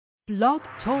Blog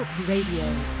Talk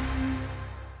Radio.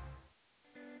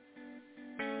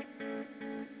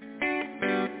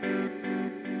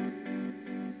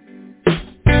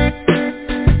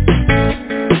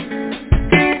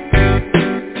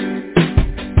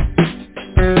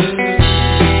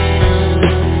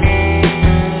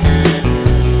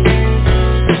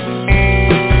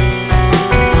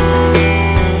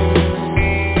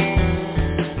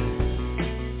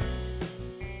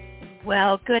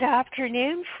 Good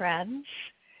afternoon, friends.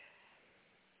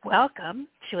 Welcome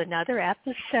to another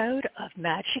episode of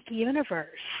Magic Universe.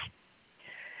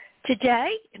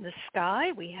 Today, in the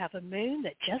sky, we have a moon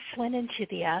that just went into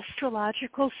the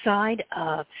astrological sign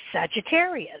of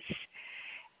Sagittarius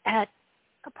at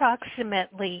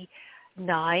approximately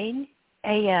 9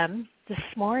 a.m. this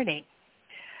morning.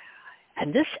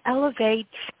 And this elevates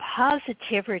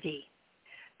positivity.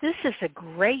 This is a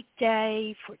great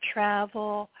day for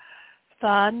travel,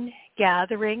 fun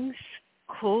gatherings,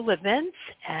 cool events,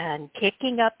 and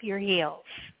kicking up your heels.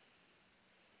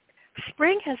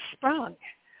 Spring has sprung.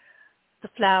 The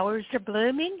flowers are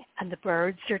blooming and the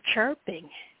birds are chirping.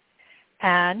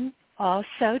 And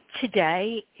also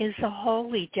today is a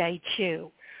holy day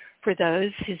too for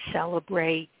those who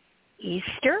celebrate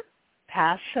Easter,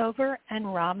 Passover,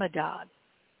 and Ramadan.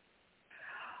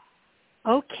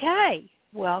 Okay,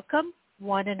 welcome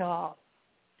one and all.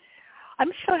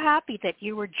 I'm so happy that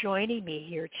you are joining me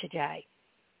here today.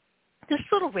 This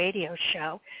little radio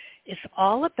show is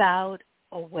all about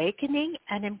awakening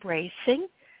and embracing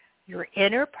your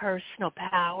inner personal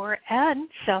power and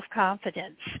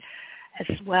self-confidence,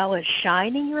 as well as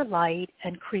shining your light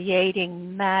and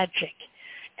creating magic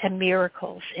and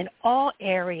miracles in all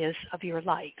areas of your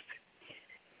life,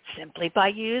 simply by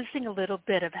using a little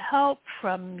bit of help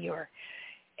from your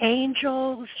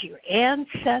angels, your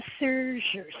ancestors,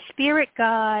 your spirit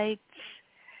guides,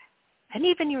 and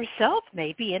even yourself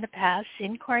maybe in a past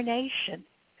incarnation.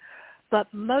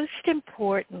 But most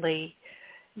importantly,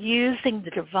 using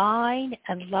the divine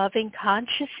and loving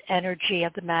conscious energy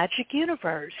of the magic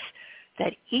universe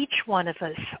that each one of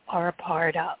us are a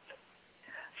part of.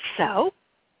 So,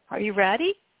 are you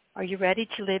ready? Are you ready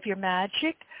to live your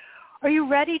magic? Are you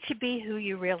ready to be who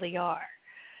you really are?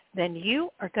 Then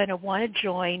you are going to want to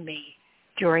join me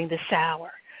during this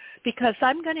hour, because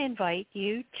I'm going to invite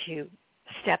you to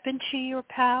step into your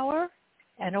power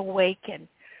and awaken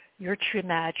your true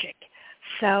magic.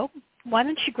 So why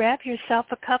don't you grab yourself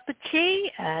a cup of tea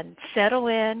and settle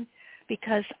in,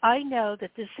 because I know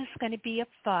that this is going to be a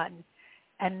fun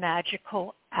and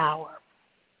magical hour.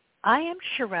 I am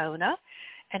Sharona,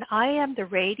 and I am the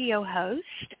radio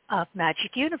host of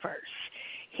Magic Universe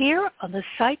here on the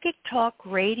Psychic Talk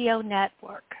Radio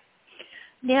Network.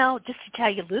 Now, just to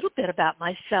tell you a little bit about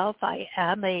myself, I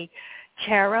am a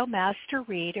tarot master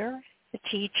reader, a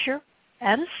teacher,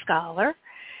 and a scholar,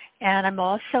 and I'm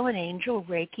also an angel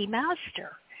Reiki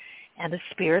master, and a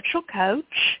spiritual coach,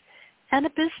 and a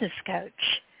business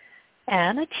coach,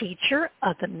 and a teacher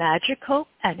of the magical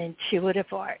and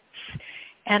intuitive arts.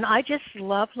 And I just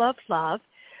love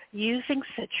using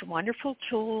such wonderful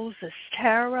tools as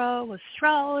tarot,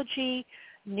 astrology,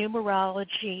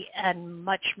 numerology, and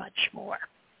much, much more.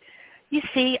 You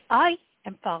see, I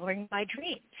am following my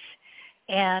dreams,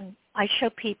 and I show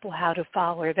people how to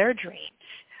follow their dreams.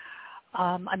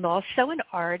 I'm also an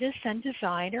artist and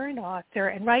designer and author,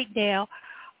 and right now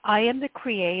I am the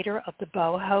creator of the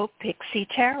Boho Pixie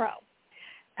Tarot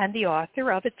and the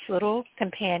author of its little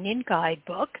companion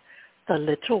guidebook, The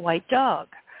Little White Dog,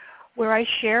 where I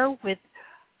share with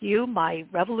you my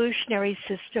revolutionary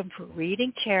system for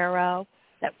reading tarot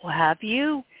that will have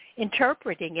you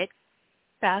interpreting it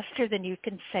faster than you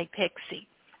can say pixie,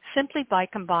 simply by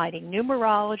combining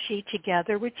numerology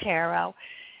together with tarot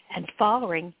and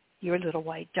following your little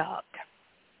white dog.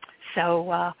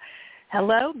 So,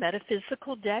 hello,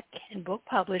 metaphysical deck and book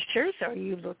publishers. Are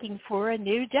you looking for a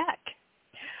new deck?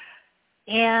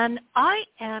 And I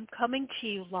am coming to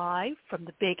you live from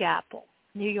the Big Apple,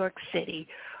 New York City,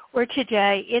 where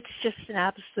today it's just an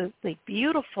absolutely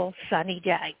beautiful sunny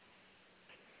day.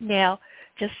 Now,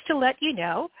 just to let you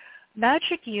know,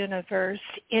 Magic Universe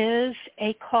is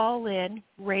a call-in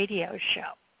radio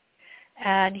show.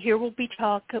 And here we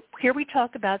talk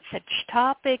about such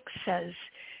topics as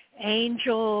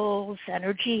angels,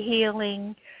 energy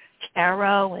healing,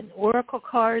 tarot and oracle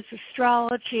cards,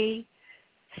 astrology,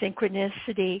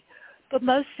 synchronicity, but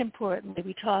most importantly,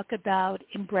 we talk about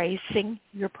embracing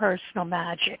your personal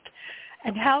magic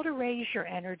and how to raise your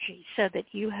energy so that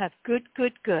you have good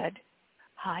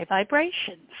high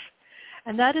vibrations.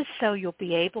 And that is so you'll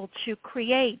be able to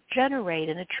create, generate,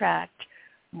 and attract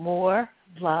more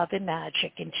love and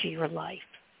magic into your life.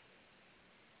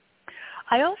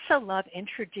 I also love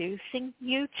introducing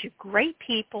you to great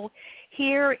people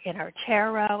here in our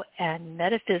tarot and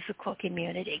metaphysical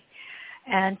community.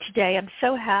 And today I'm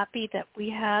so happy that we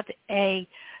have a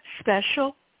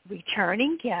special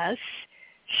returning guest,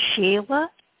 Sheilaa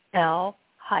L.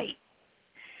 Hite.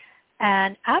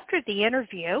 And after the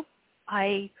interview,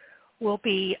 I will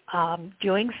be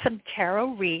doing some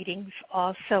tarot readings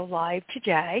also live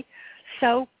today.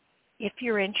 So if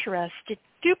you're interested,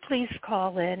 do please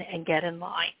call in and get in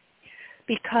line,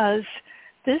 because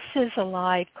this is a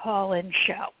live call-in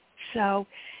show. So,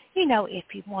 if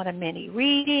you want a mini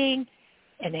reading,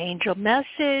 an angel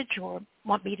message, or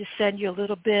want me to send you a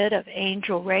little bit of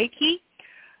angel Reiki,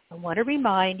 I want to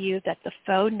remind you that the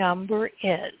phone number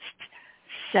is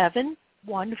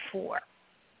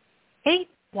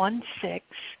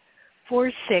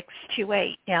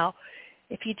 714-816-4628. Now,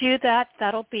 if you do that,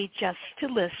 that'll be just to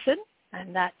listen,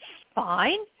 and that's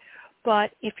fine.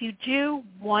 But if you do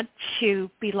want to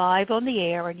be live on the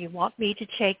air and you want me to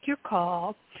take your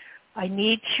call, I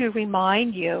need to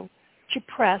remind you to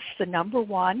press the number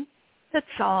 1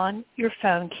 that's on your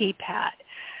phone keypad.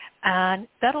 And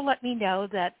that'll let me know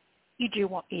that you do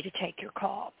want me to take your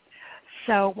call.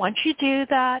 So once you do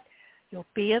that, you'll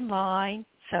be in line.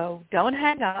 So don't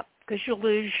hang up, because you'll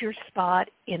lose your spot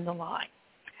in the line.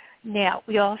 Now,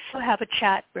 we also have a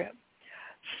chat room.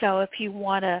 So if you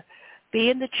want to be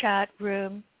in the chat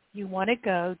room, you want to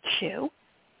go to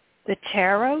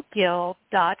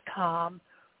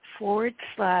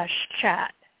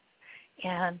thetarotguild.com/chat.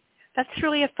 And that's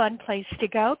really a fun place to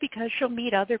go, because you'll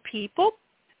meet other people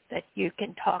that you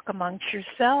can talk amongst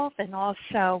yourself, and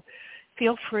also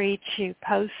feel free to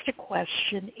post a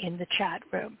question in the chat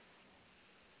room.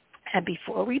 And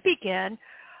before we begin,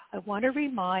 I want to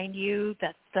remind you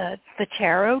that the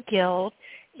Tarot Guild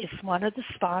is one of the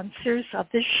sponsors of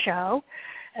this show,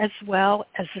 as well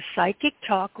as the Psychic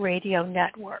Talk Radio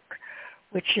Network,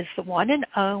 which is the one and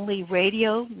only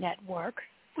radio network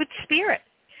with spirit,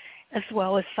 as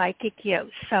well as Psychic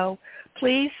You. So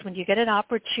please, when you get an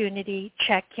opportunity,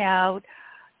 check out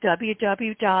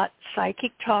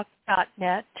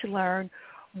www.psychictalk.net to learn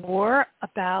more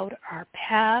about our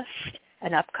past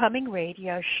and upcoming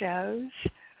radio shows,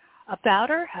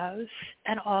 about our hosts,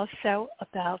 and also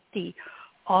about the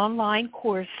online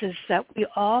courses that we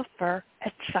offer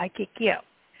at Psychic You.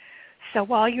 So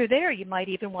while you're there, you might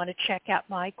even want to check out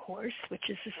my course, which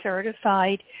is a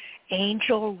certified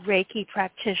Angel Reiki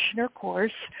practitioner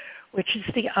course, which is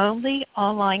the only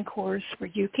online course where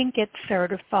you can get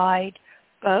certified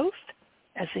both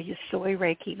as a Yusui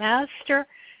Reiki master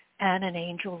and an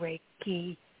Angel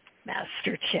Reiki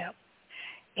master too.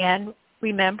 And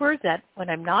remember that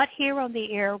when I'm not here on the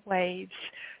airwaves,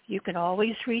 you can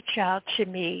always reach out to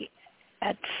me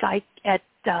at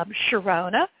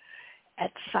Sharona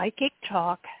at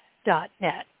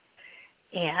psychictalk.net.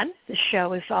 And the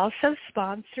show is also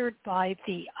sponsored by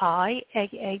the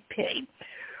IAAP,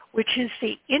 which is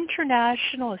the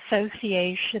International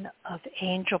Association of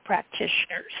Angel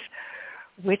Practitioners,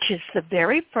 which is the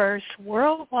very first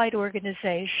worldwide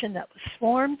organization that was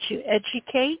formed to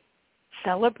educate,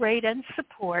 celebrate, and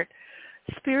support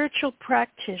spiritual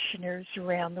practitioners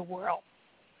around the world.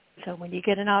 So when you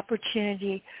get an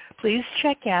opportunity, please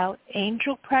check out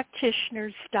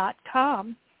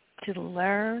angelpractitioners.com to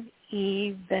learn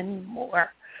even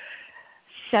more.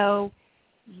 So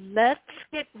let's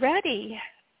get ready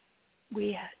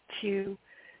to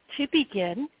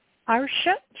begin our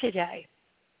show today.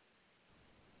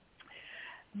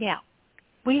 Now,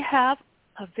 we have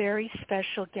a very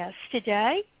special guest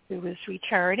today who is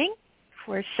returning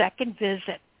for a second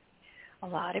visit. A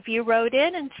lot of you wrote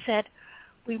in and said,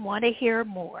 we want to hear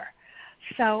more.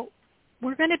 So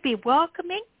we're going to be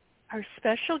welcoming our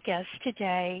special guest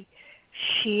today,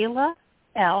 Sheilaa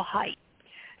L. Hite.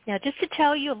 Now, just to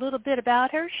tell you a little bit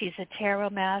about her, she's a tarot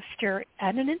master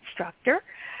and an instructor,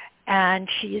 and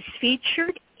she is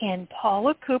featured in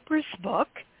Paula Cooper's book,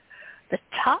 The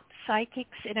Top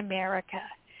Psychics in America.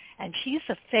 And she's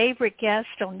a favorite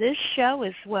guest on this show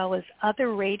as well as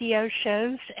other radio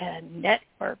shows and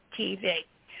network TV.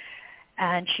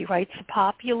 And she writes a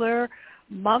popular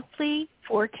monthly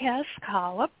forecast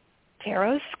column,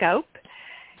 Taroscope,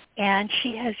 and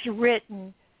she has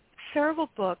written several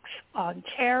books on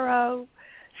tarot,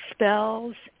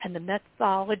 spells, and the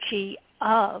methodology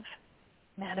of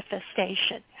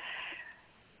manifestation.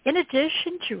 In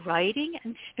addition to writing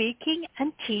and speaking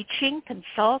and teaching,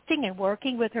 consulting, and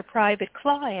working with her private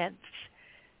clients,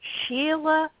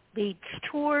 Sheilaa leads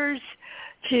tours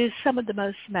to some of the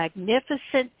most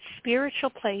magnificent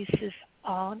spiritual places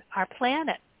on our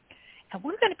planet. And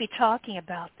we're going to be talking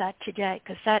about that today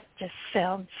because that just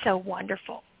sounds so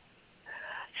wonderful.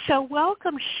 So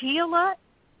welcome, Sheilaa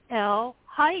L.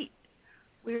 Hite.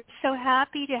 We're so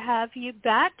happy to have you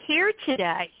back here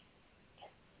today.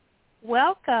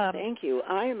 Welcome. Thank you.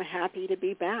 I am happy to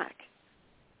be back.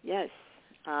 Yes,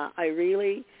 I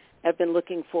really have been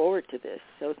looking forward to this,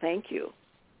 so thank you.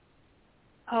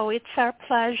 Oh, it's our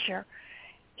pleasure.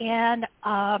 And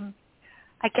I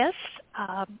guess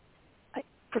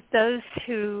for those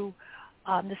who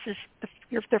this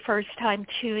is the first time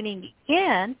tuning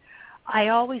in, I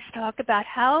always talk about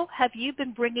how have you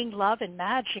been bringing love and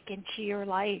magic into your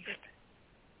life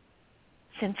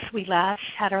since we last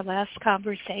had our last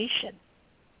conversation?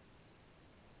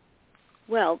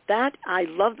 Well, I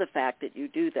love the fact that you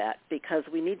do that because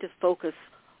we need to focus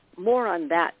more on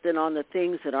that than on the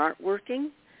things that aren't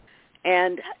working.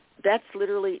 And that's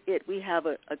literally it. We have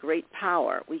a great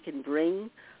power. We can bring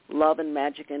love and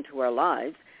magic into our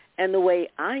lives. And the way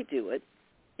I do it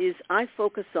is I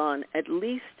focus on at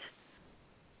least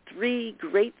 3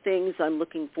 great things I'm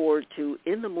looking forward to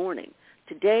in the morning.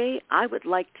 Today, I would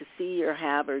like to see or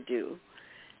have or do.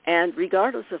 And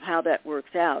regardless of how that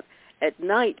works out, at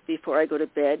night before I go to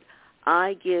bed,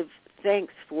 I give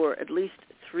thanks for at least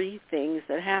 3 things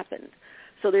that happened.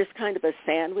 So there's kind of a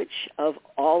sandwich of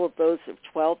all of those of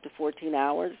 12 to 14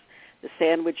 hours, the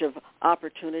sandwich of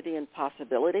opportunity and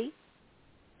possibility.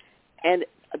 And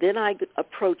then I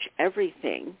approach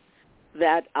everything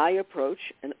that I approach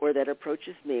or that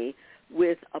approaches me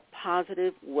with a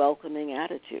positive, welcoming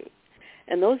attitude.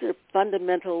 And those are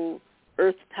fundamental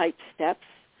earth-type steps,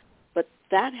 but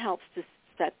that helps to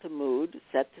set the mood,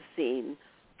 set the scene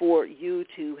for you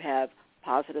to have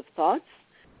positive thoughts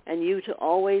and you to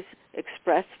always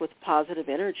express with positive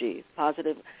energy,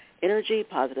 positive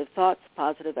thoughts,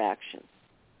 positive action.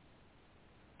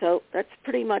 So that's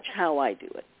pretty much how I do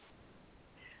it.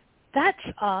 That's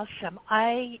awesome.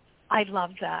 I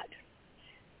love that.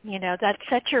 You know, that's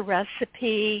such a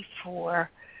recipe for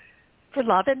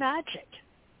love and magic.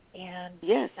 And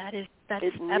yes, that's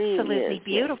really absolutely is,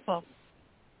 beautiful.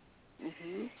 Yes.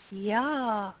 Mm-hmm.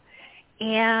 Yeah.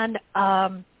 And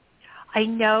I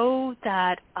know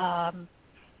that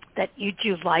that you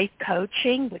do life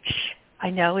coaching, which I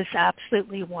know is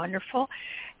absolutely wonderful.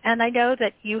 And I know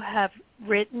that you have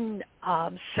written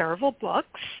several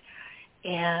books,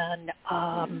 and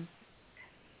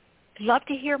love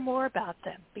to hear more about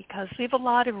them because we have a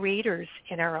lot of readers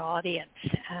in our audience,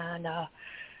 and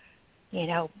you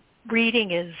know,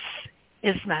 reading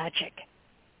is magic.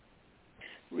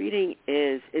 Reading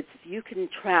you can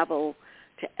travel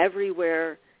to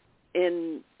everywhere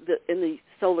in the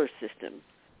solar system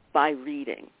by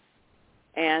reading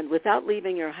and without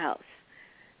leaving your house.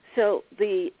 So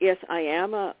yes, I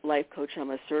am a life coach.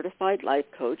 I'm a certified life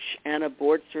coach and a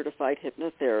board-certified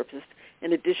hypnotherapist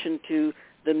in addition to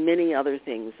the many other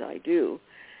things I do.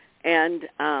 And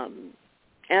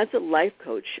as a life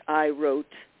coach, I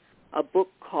wrote a book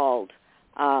called,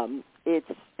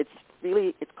 it's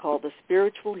called The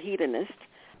Spiritual Hedonist,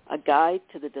 A Guide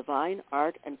to the Divine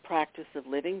Art and Practice of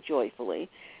Living Joyfully.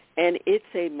 And it's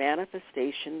a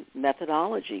manifestation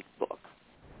methodology book.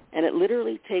 And it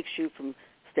literally takes you from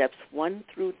steps 1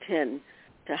 through 10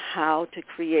 to how to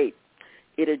create.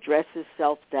 It addresses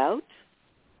self-doubt.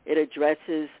 It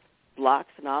addresses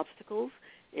blocks and obstacles.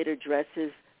 It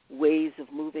addresses ways of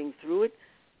moving through it.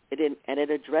 And it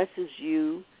addresses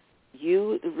you,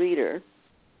 the reader,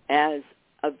 as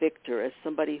a victor, as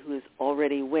somebody who is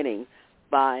already winning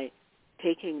by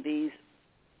taking these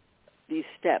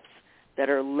steps that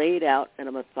are laid out in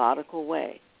a methodical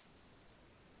way.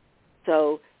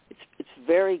 So it's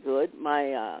very good.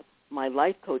 My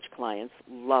life coach clients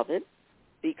love it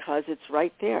because it's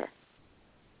right there.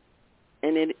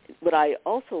 And what I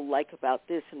also like about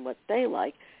this and what they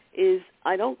like is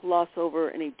I don't gloss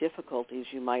over any difficulties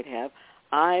you might have.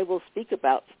 I will speak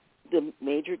about the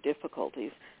major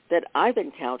difficulties that I've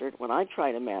encountered when I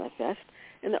try to manifest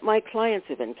and that my clients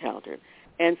have encountered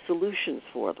and solutions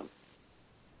for them.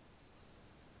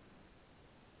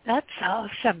 That's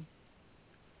awesome.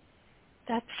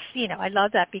 That's, I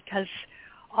love that because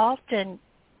often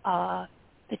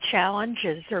the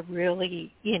challenges are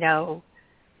really,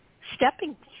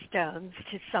 stepping stones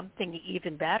to something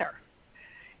even better.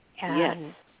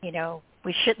 And, yes.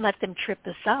 We shouldn't let them trip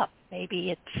us up.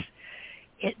 Maybe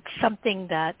it's something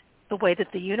that the way that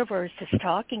the universe is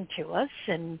talking to us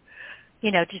and,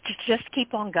 to just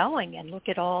keep on going and look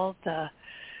at all the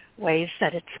ways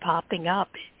that it's popping up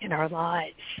in our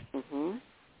lives.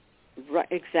 Mm-hmm. Right,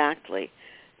 exactly.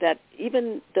 That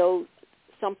even though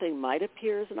something might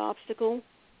appear as an obstacle,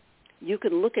 You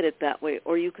can look at it that way,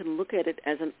 or you can look at it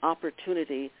as an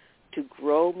opportunity to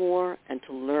grow more and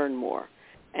to learn more.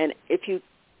 And if you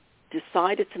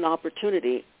decide it's an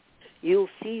opportunity, you'll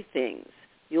see things,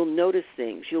 you'll notice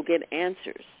things, you'll get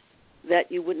answers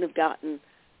that you wouldn't have gotten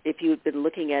if you had been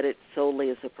looking at it solely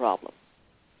as a problem.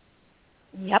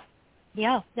 Yep.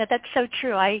 Yeah, that's so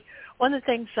true. One of the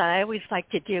things that I always like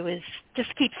to do is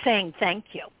just keep saying thank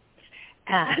you.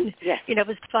 And, yes. It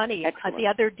was funny. Excellent. The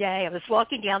other day I was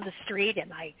walking down the street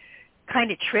and I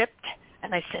kind of tripped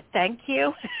and I said thank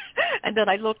you. And then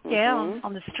I looked down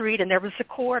on the street and there was a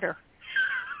quarter.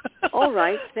 All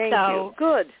right, thank you.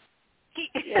 Good.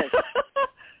 Yes.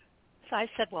 So I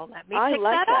said, well, let me pick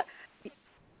that up.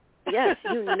 Yes,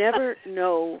 you never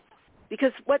know,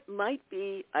 because what might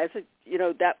be, I said,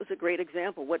 that was a great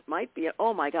example. What might be,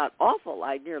 oh my God, awful,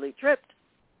 I nearly tripped,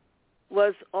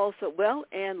 was also, well,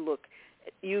 and look,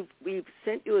 we've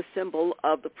sent you a symbol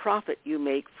of the profit you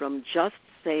make from just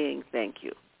saying thank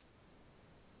you.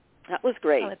 That was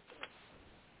great.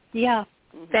 Yeah.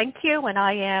 Mm-hmm. Thank you and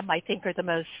I am, I think, are the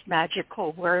most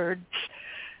magical words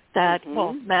that,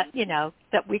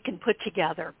 that we can put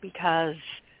together, because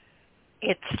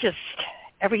it's just,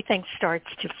 everything starts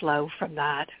to flow from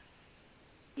that.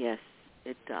 Yes,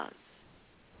 it does.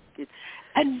 It's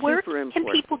and where super important.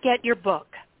 Can people get your book?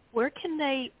 Where can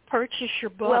they purchase your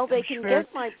book? Well, they can get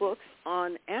my books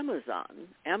on Amazon.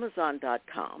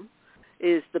 Amazon.com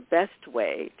is the best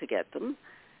way to get them.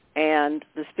 And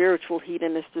The Spiritual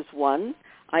Hedonist is one.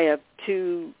 I have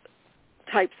two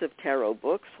types of tarot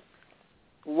books.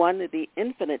 One, The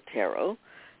Infinite Tarot,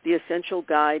 The Essential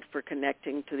Guide for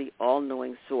Connecting to the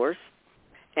All-Knowing Source.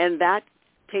 And that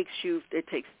takes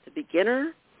the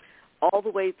beginner all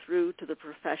the way through to the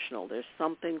professional. There's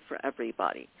something for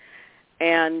everybody.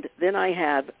 And then I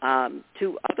have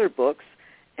two other books,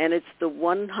 and it's the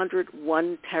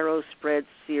 101 Tarot Spread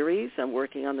series. I'm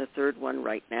working on the third one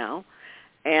right now.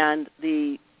 And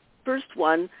the first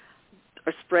one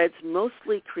are spreads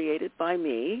mostly created by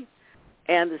me,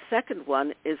 and the second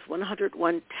one is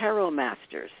 101 Tarot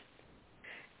Masters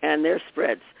and their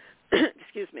spreads.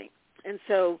 Excuse me. And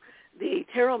so the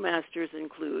Tarot Masters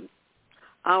include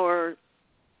our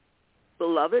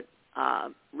beloved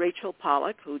Rachel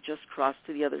Pollack, who just crossed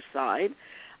to the other side,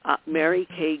 Mary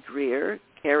Kay Greer,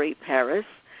 Carrie Paris,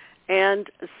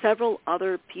 and several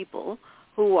other people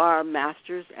who are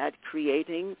masters at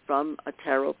creating from a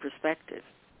tarot perspective.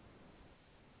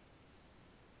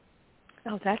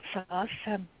 Oh, that's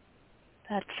awesome.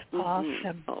 That's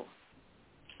awesome. Oh,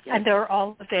 yes. And they're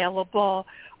all available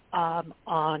on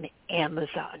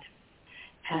Amazon.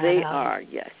 And, they are,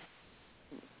 yes.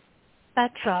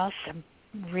 That's awesome.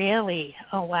 Really.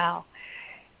 Oh, wow.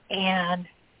 And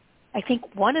I think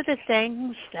one of the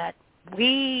things that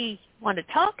we want to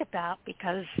talk about,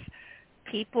 because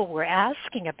people were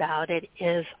asking about it,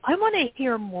 is I want to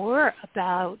hear more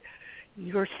about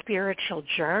your spiritual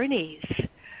journeys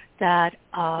that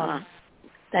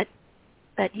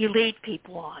that you lead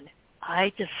people on.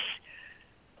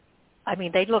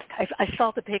 They look. I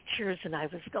saw the pictures and I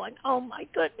was going, oh my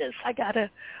goodness, I gotta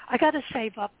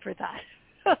save up for that.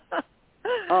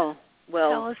 Oh, well,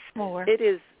 tell us more. It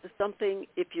is something,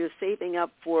 if you're saving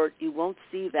up for it, you won't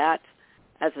see that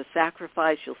as a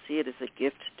sacrifice. You'll see it as a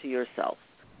gift to yourself.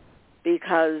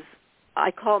 Because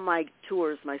I call my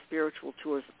tours, my spiritual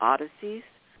tours, Odysseys,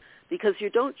 because you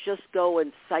don't just go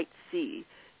and sightsee.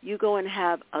 You go and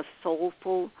have a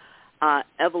soulful,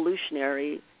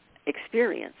 evolutionary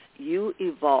experience. You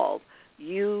evolve.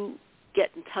 You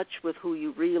get in touch with who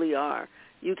you really are.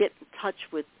 You get in touch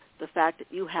with the fact that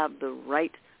you have the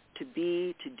right to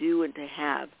be, to do, and to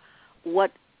have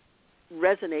what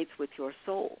resonates with your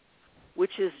soul,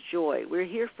 which is joy. We're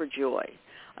here for joy.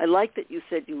 I like that you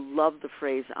said you love the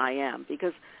phrase I am,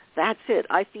 because that's it.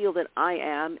 I feel that I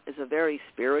am is a very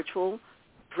spiritual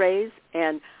phrase,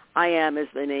 and I am is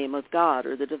the name of God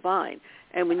or the divine.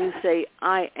 And when you say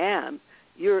I am,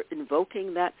 you're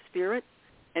invoking that spirit.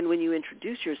 And when you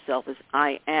introduce yourself as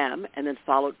I am, and then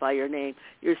followed by your name,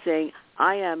 you're saying,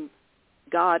 I am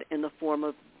God in the form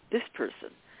of this person.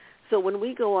 So when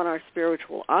we go on our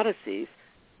spiritual odysseys,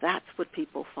 that's what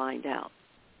people find out.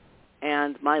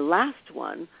 And my last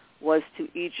one was to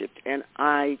Egypt, and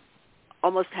I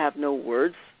almost have no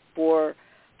words for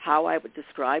how I would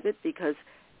describe it, because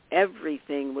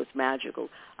everything was magical.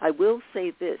 I will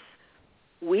say this.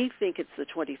 We think it's the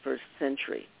 21st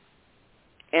century.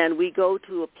 And we go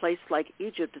to a place like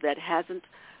Egypt that hasn't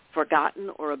forgotten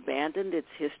or abandoned its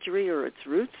history or its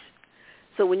roots.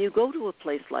 So when you go to a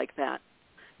place like that,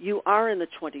 you are in the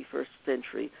 21st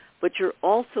century, but you're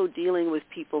also dealing with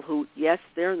people who, yes,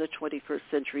 they're in the 21st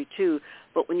century too,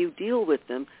 but when you deal with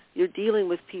them, you're dealing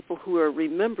with people who are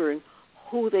remembering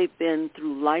who they've been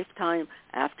through lifetime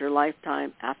after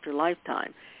lifetime after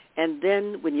lifetime. And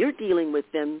then when you're dealing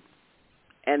with them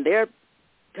and they're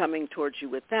coming towards you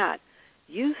with that,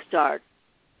 you start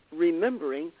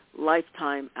remembering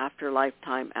lifetime after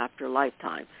lifetime after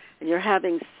lifetime. And you're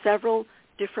having several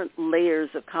different layers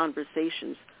of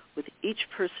conversations with each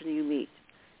person you meet.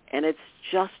 And it's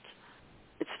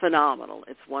phenomenal.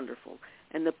 It's wonderful.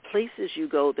 And the places you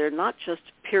go, they're not just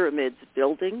pyramids,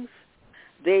 buildings.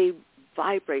 They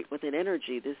vibrate with an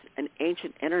energy, an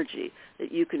ancient energy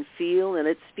that you can feel, and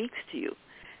it speaks to you.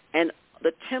 And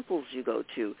the temples you go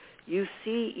to, you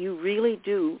really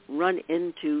do run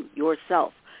into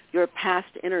yourself, your past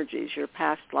energies, your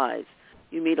past lives.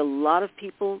 You meet a lot of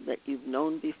people that you've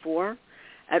known before.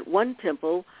 At one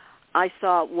temple, I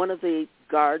saw one of the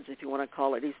guards, if you want to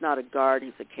call it. He's not a guard,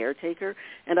 he's a caretaker.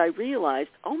 And I realized,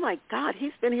 oh my God,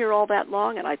 he's been here all that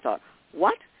long. And I thought,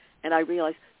 what? And I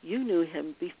realized you knew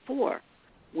him before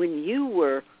when you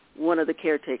were one of the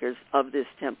caretakers of this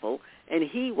temple, and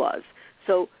he was.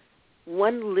 So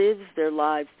one lives their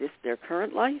lives, their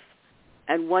current life,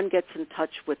 and one gets in touch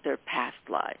with their past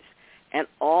lives. And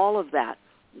all of that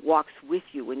walks with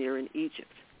you when you're in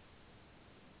Egypt.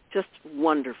 Just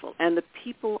wonderful. And the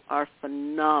people are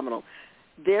phenomenal.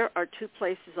 There are two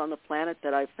places on the planet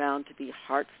that I've found to be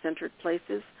heart-centered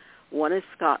places. One is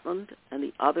Scotland, and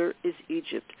the other is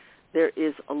Egypt. There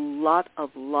is a lot of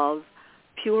love,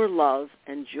 pure love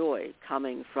and joy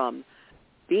coming from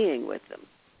being with them.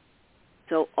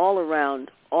 So all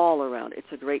around, it's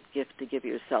a great gift to give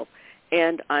yourself.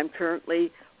 And I'm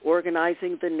currently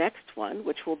organizing the next one,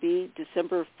 which will be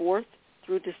December 4th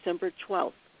through December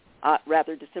 12th.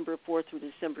 December 4th through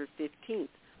December 15th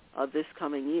of this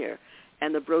coming year.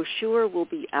 And the brochure will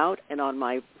be out and on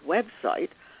my website,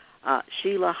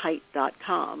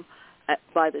 SheilaHite.com,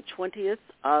 by the 20th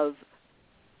of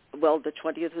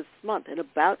this month, in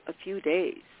about a few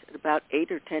days, in about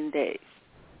 8 or 10 days.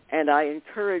 And I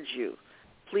encourage you,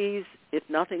 please, if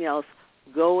nothing else,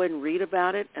 go and read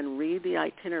about it and read the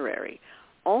itinerary.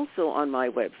 Also on my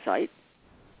website,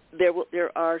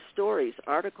 there are stories,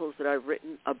 articles that I've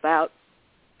written about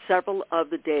several of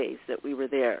the days that we were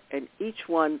there, and each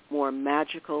one more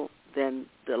magical than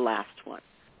the last one.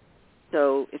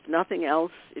 So if nothing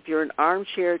else, if you're an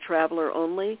armchair traveler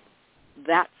only,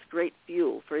 that's great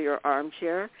fuel for your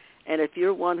armchair. And if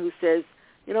you're one who says,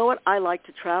 you know what, I like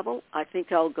to travel, I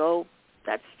think I'll go,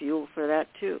 that's fuel for that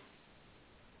too.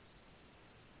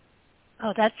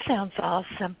 Oh, that sounds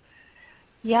awesome.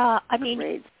 Yeah, I mean,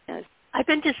 Great. Yes. I've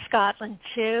been to Scotland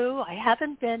too. I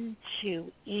haven't been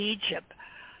to Egypt.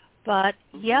 But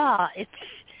yeah,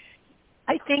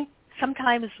 I think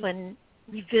sometimes when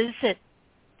we visit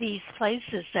these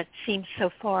places that seem so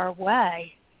far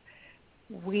away,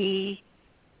 we're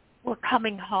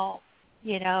coming home,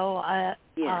 Yes.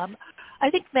 I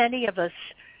think many of us,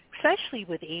 especially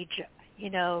with Egypt,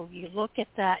 you look at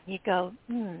that and you go,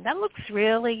 that looks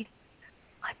really,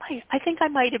 I think I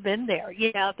might have been there.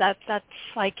 That's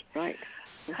like right.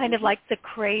 Kind of like the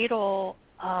cradle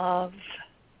of,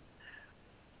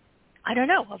 I don't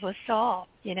know, of us all,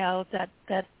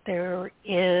 that there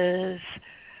is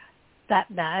that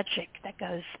magic that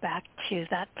goes back to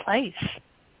that place.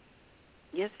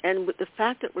 Yes, and with the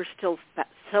fact that we're still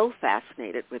so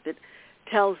fascinated with it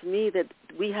tells me that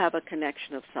we have a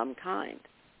connection of some kind.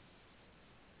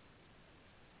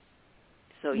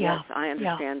 So yeah, yes, I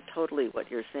understand totally what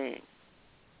you're saying.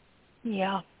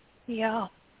 Yeah.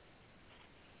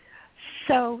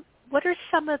 So what are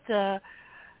some of the,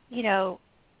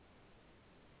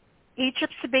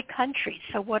 Egypt's a big country,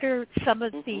 so what are some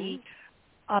of the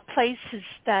places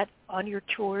that on your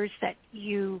tours that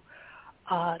you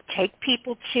take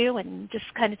people to, and just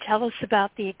kind of tell us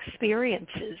about the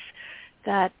experiences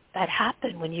that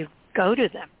happen when you go to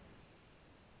them?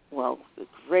 Well,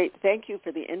 great. Thank you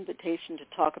for the invitation to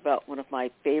talk about one of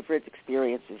my favorite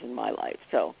experiences in my life.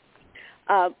 So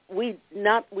we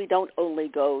don't only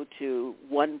go to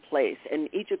one place, and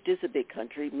Egypt is a big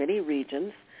country, many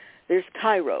regions. There's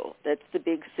Cairo, that's the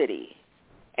big city.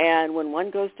 And when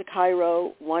one goes to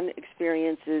Cairo, one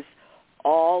experiences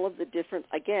all of the different,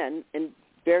 again, in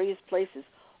various places,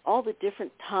 all the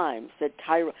different times that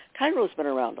Cairo's been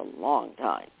around a long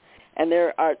time. And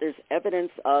there's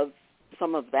evidence of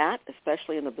some of that,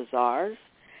 especially in the bazaars,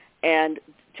 and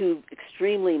to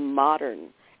extremely modern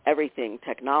everything,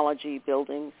 technology,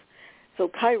 buildings. So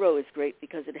Cairo is great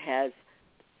because it has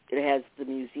the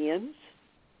museums,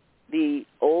 the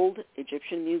old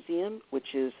Egyptian museum, which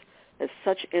has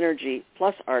such energy,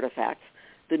 plus artifacts.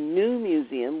 the new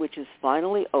museum, which is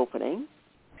finally opening,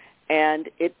 and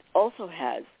it also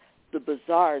has the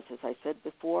bazaars, as I said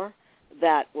before,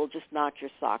 that will just knock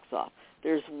your socks off.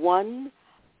 There's one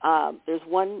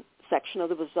section of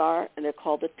the bazaar, and they're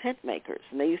called the tent makers,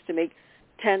 and they used to make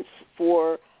tents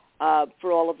for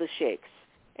all of the sheikhs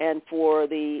and for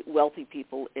the wealthy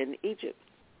people in Egypt.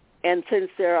 And since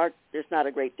there's not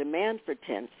a great demand for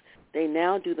tents, they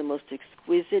now do the most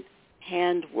exquisite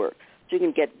handwork. So you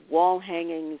can get wall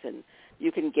hangings, and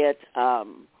you can get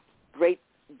great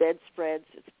bedspreads.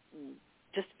 It's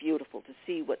just beautiful to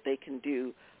see what they can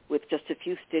do with just a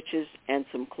few stitches and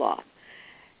some cloth.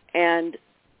 And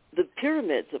the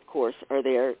pyramids, of course, are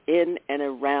there in and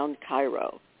around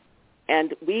Cairo.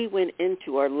 And we went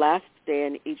into our last day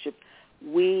in Egypt.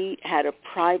 We had a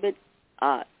private,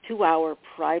 2-hour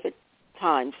private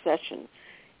time session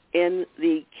in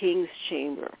the king's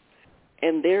chamber.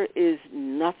 And there is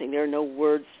nothing. There are no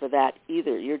words for that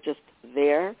either. You're just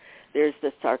there. There's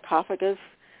the sarcophagus.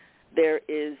 There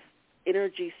is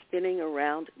energy spinning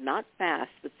around, not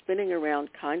fast, but spinning around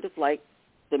kind of like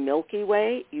the Milky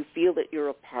Way. You feel that you're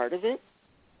a part of it.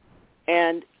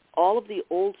 And all of the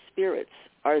old spirits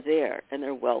are there, and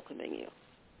they're welcoming you.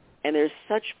 And there's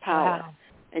such power. Wow.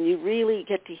 And you really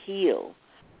get to heal.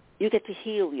 You get to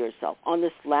heal yourself. On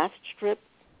this last trip,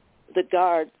 the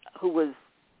guard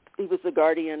he was the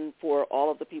guardian for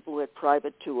all of the people who had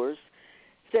private tours,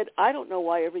 said, I don't know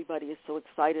why everybody is so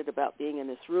excited about being in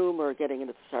this room or getting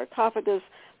into the sarcophagus,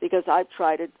 because I've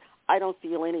tried it. I don't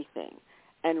feel anything.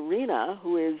 And Rena,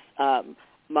 who is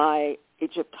my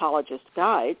Egyptologist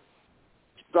guide,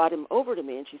 brought him over to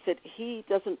me, and she said, he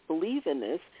doesn't believe in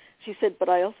this. She said, but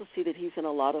I also see that he's in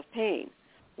a lot of pain.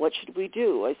 What should we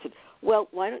do? I said, well,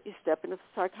 why don't you step into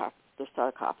the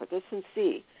sarcophagus and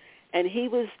see? And he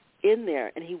was in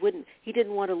there, and he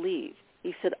didn't want to leave.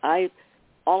 He said,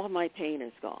 all of my pain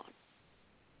is gone.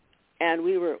 And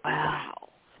we were, wow.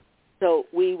 So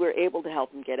we were able to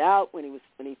help him get out when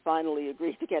he finally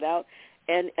agreed to get out.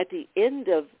 And at the end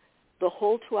of the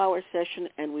whole 2-hour session,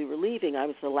 and we were leaving, I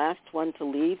was the last one to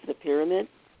leave the pyramid,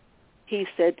 he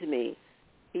said to me,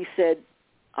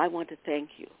 I want to thank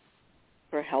you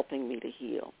for helping me to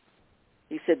heal.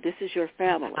 He said, this is your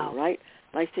family, right?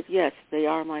 And I said, yes, they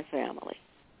are my family.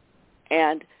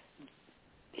 And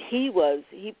he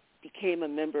became a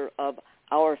member of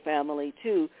our family,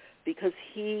 too, because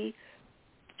he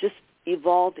just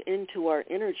evolved into our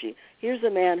energy. Here's a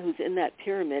man who's in that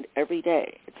pyramid every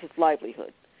day. It's his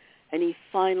livelihood. And he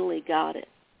finally got it.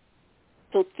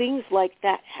 So things like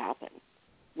that happen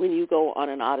when you go on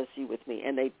an Odyssey with me,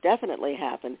 and they definitely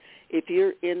happen if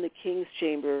you're in the king's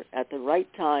chamber at the right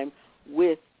time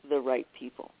with the right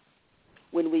people.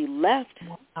 When we left,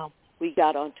 we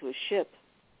got onto a ship,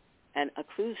 and a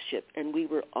cruise ship, and we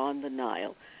were on the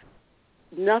Nile.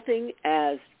 Nothing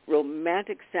as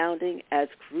romantic sounding as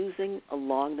cruising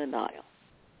along the Nile.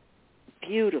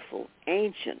 Beautiful,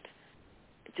 ancient,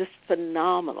 just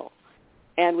phenomenal.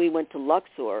 And we went to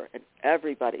Luxor, and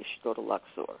everybody should go to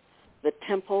Luxor. The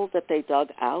temple that they dug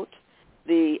out,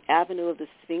 the Avenue of the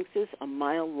Sphinxes, a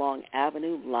mile-long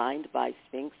avenue lined by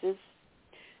sphinxes,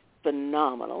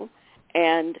 phenomenal.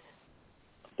 And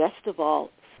best of all,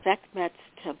 Sekhmet's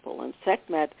temple. And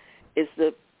Sekhmet is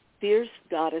the fierce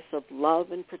goddess of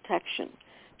love and protection.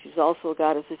 She's also a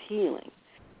goddess of healing.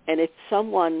 And if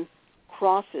someone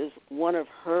crosses one of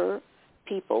her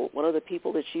people, one of the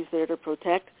people that she's there to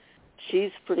protect,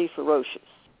 she's pretty ferocious.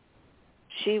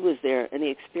 She was there, and the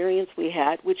experience we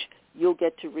had, which you'll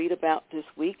get to read about this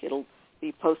week, it'll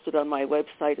be posted on my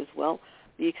website as well,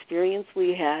 the experience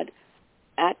we had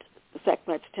at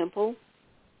Sekhmet's temple,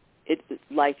 it was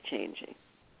life-changing.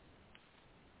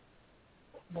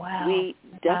 Wow.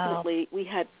 We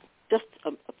had just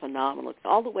a phenomenal,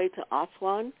 all the way to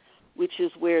Aswan, which is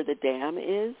where the dam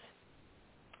is,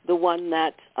 the one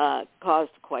that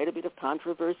caused quite a bit of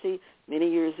controversy many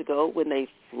years ago when they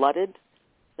flooded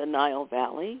the Nile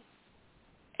Valley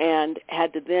and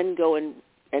had to then go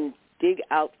and dig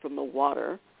out from the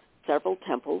water several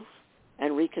temples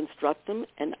and reconstruct them,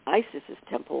 and Isis's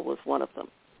temple was one of them.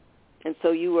 And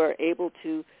so you were able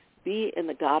to be in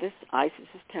the goddess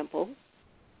Isis's temple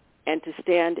and to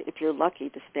stand, if you're lucky,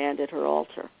 to stand at her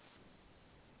altar.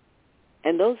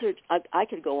 And those are, I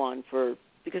could go on for,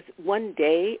 because one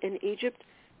day in Egypt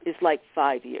is like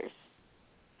 5 years.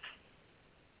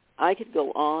 I could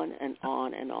go on and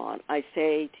on and on. I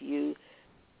say to you,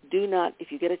 do not,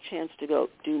 if you get a chance to go,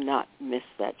 do not miss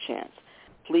that chance.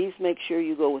 Please make sure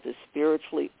you go with a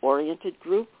spiritually oriented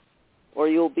group, or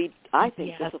you'll be, I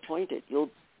think, disappointed.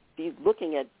 You'll be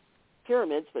looking at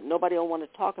pyramids, but nobody will want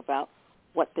to talk about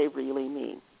what they really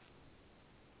mean.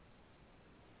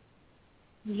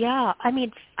 Yeah, I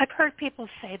mean, I've heard people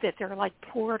say that they're like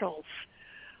portals.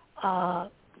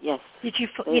 Yes, did you,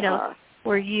 they are.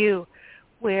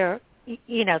 where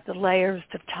the layers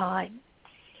of time,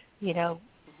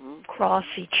 cross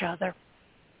each other?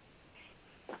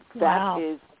 That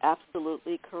is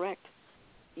absolutely correct.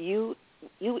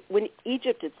 When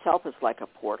Egypt itself is like a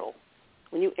portal.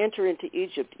 When you enter into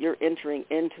Egypt, you're entering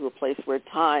into a place where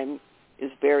time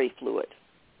is very fluid.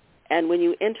 And when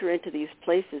you enter into these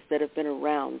places that have been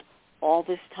around all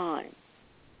this time,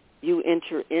 you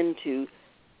enter into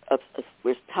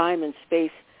where time and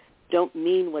space don't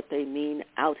mean what they mean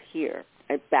out here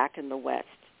and back in the West.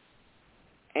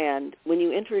 And when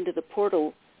you enter into the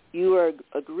portal, you are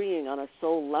agreeing on a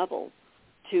soul level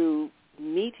to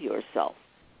meet yourself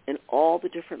in all the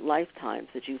different lifetimes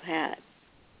that you've had.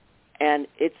 And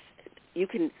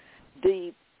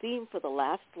the theme for the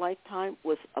last lifetime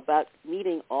was about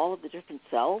meeting all of the different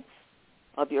selves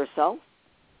of yourself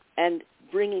and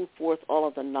bringing forth all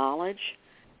of the knowledge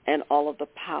and all of the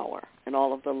power and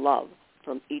all of the love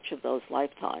from each of those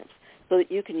lifetimes so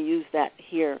that you can use that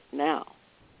here now.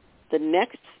 The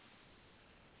next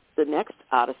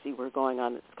Odyssey we're going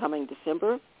on, it's coming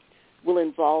December, will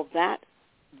involve that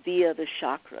via the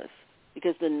chakras,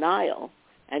 because the Nile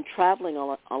and traveling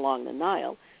along the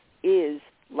Nile is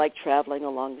like traveling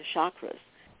along the chakras.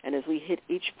 And as we hit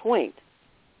each point,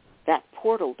 that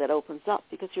portal that opens up,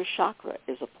 because your chakra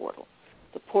is a portal,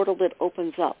 the portal that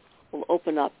opens up will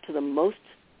open up to the most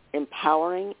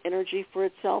empowering energy for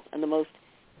itself and the most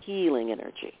healing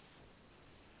energy.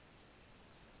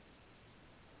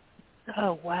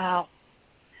 Oh, wow.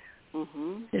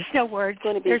 Mm-hmm. There's no words.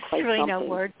 There's really no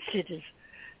words to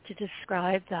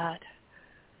describe that.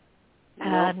 No,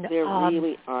 and there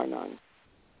really are none.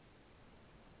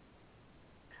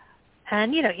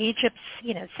 And, Egypt's,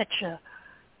 such a,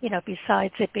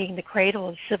 besides it being the cradle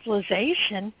of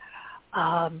civilization,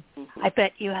 I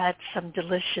bet you had some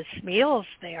delicious meals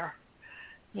there,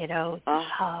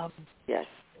 Yes.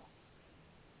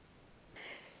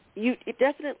 You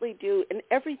definitely do. And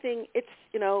everything,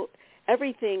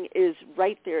 everything is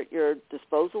right there at your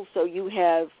disposal. So we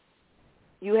had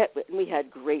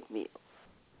great meals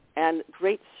and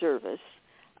great service,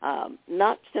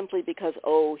 not simply because,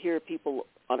 here are people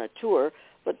on a tour,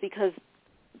 but because,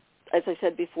 as I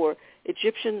said before,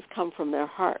 Egyptians come from their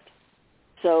heart.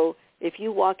 So if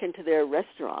you walk into their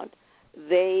restaurant,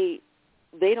 they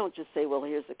don't just say, well,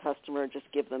 here's the customer, just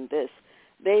give them this.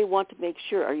 They want to make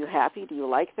sure, are you happy? Do you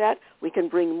like that? We can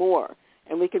bring more.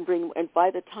 And and by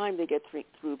the time they get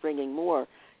through bringing more,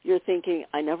 you're thinking,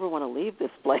 I never want to leave this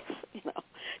place,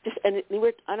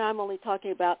 And I'm only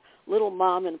talking about little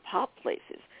mom and pop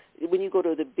places. When you go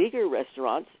to the bigger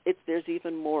restaurants, there's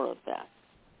even more of that.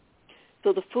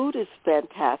 So the food is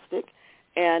fantastic,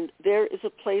 and there is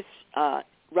a place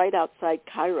right outside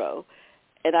Cairo,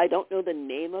 and I don't know the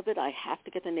name of it. I have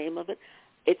to get the name of it.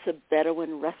 It's a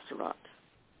Bedouin restaurant.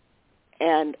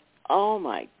 And, oh,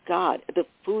 my God, the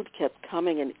food kept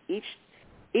coming, and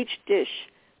each dish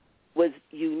was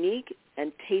unique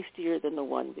and tastier than the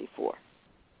one before.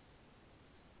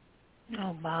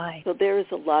 Oh, my. So there is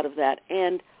a lot of that.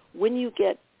 And when you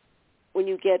get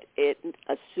a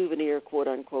souvenir, quote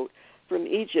unquote, from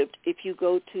Egypt, if you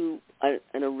go to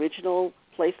an original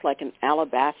place like an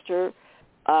alabaster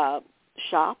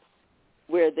shop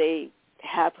where they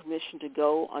have permission to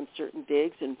go on certain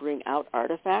digs and bring out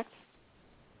artifacts,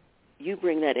 you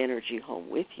bring that energy home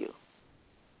with you.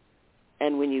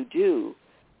 And when you do,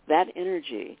 that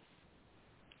energy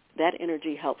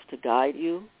helps to guide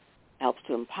you, helps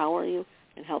to empower you,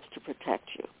 and helps to protect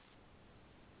you.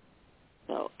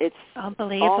 So it's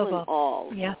unbelievable. All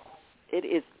in all, yeah, it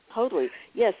is totally.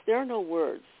 Yes, there are no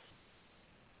words.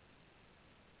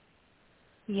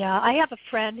 Yeah, I have a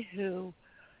friend who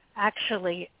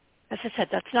actually, as I said,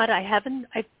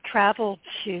 I've traveled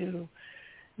to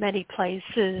many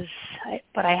places,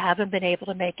 but I haven't been able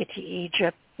to make it to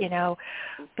Egypt,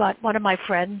 But one of my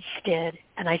friends did,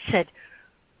 and I said,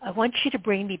 I want you to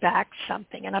bring me back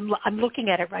something. And I'm looking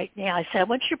at it right now. I said, I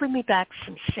want you to bring me back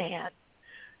some sand.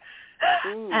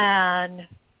 And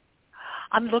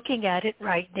I'm looking at it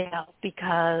right now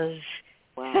because,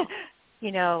 wow.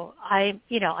 I'm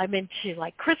into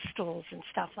like crystals and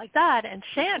stuff like that. And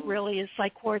sand really is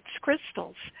like quartz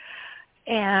crystals.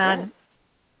 And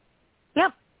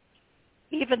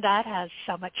even that has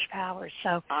so much power.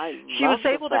 So she was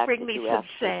able to bring me some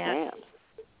sand.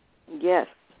 Yes.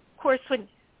 Of course,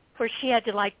 she had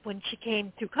to, like, when she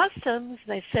came through customs,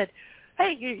 they said,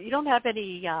 hey, you don't have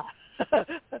any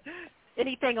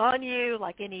anything on you,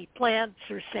 like any plants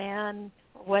or sand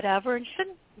or whatever. And she said,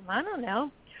 I don't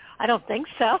know. I don't think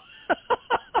so.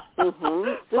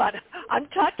 Mm-hmm. But I'm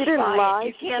touched by it.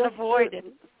 You can't avoid it.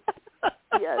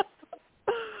 Yes.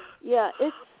 Yeah,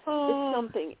 it's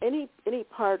something. Any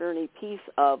part or any piece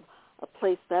of a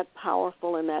place that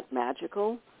powerful and that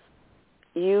magical,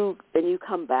 you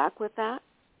come back with that,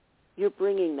 you're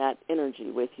bringing that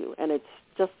energy with you, and it's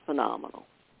just phenomenal.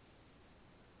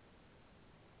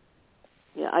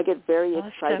 Yeah, I get very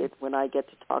excited when I get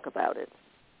to talk about it.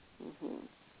 Mm-hmm.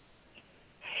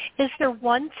 Is there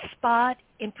one spot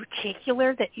in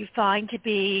particular that you find to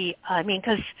be,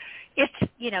 because it's,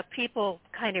 people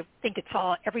kind of think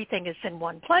everything is in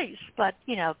one place, but,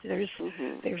 there's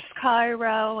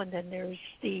Cairo, and then there's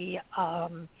the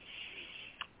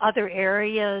other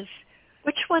areas.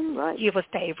 Which one, do you have a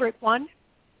favorite one?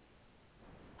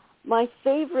 My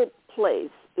favorite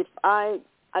place, if I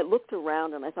looked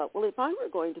around and I thought, well, if I were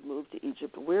going to move to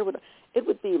Egypt, it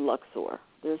would be Luxor.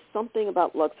 There's something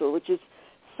about Luxor, which is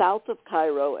south of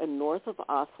Cairo and north of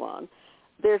Aswan.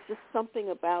 There's just something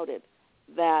about it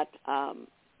that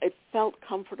it felt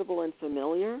comfortable and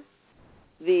familiar.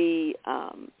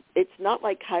 It's not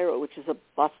like Cairo, which is a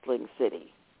bustling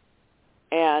city.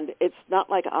 And it's not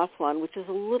like Aswan, which is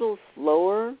a little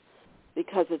slower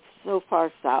because it's so far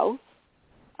south.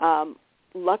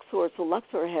 Luxor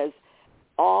has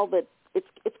all that.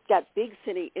 It's got big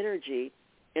city energy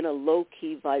in a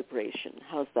low-key vibration.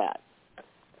 How's that?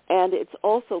 And it's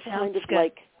also kind of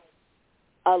like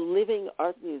a living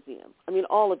art museum. I mean,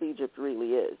 all of Egypt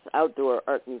really is outdoor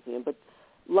art museum, but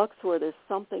Luxor, there's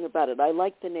something about it. I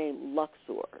like the name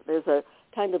Luxor. There's a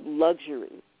kind of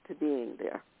luxury to being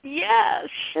there. Yes.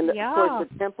 And of course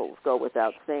the temples go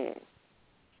without saying.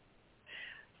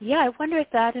 Yeah, I wonder if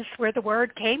that is where the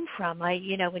word came from.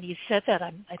 When you said that,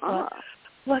 I thought,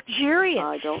 luxurious.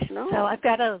 I don't know. So I've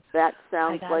got to. That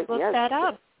sounds like look that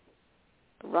up.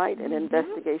 Right, an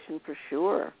investigation for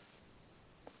sure.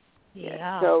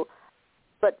 Yeah. So,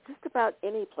 but just about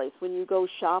any place, when you go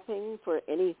shopping for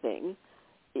anything,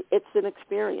 it's an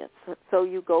experience. So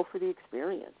you go for the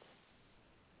experience.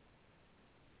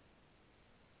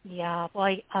 Yeah,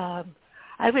 well,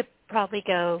 I would probably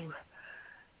go.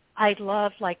 I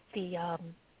love like the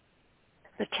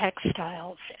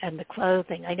textiles and the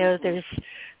clothing. I know there's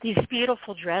these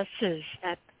beautiful dresses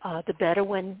that the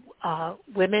Bedouin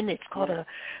women. It's called a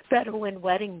Bedouin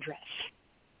wedding dress,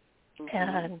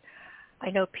 and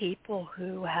I know people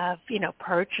who have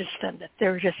purchased them. That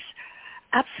they're just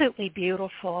absolutely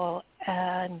beautiful,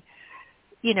 and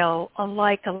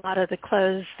unlike a lot of the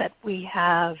clothes that we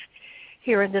have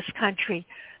here in this country,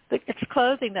 it's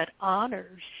clothing that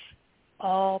honors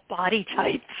all body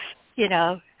types,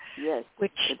 Yes,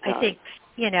 which I think,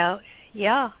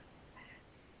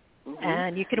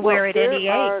 and you can wear it any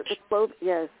age.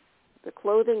 The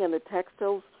clothing and the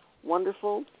textiles,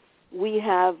 wonderful. We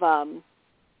have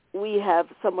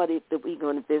somebody that we're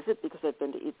going to visit because I've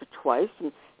been to Egypt twice,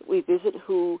 and we visit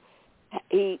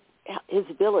his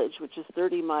village, which is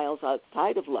 30 miles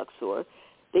outside of Luxor.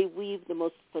 They weave the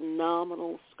most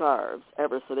phenomenal scarves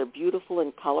ever. So they're beautiful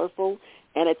and colorful,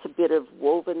 and it's a bit of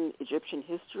woven Egyptian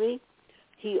history.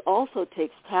 He also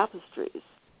takes tapestries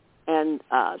and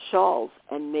shawls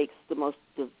and makes the most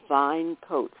divine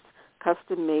coats,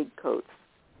 custom-made coats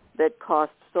that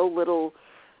cost so little.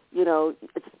 You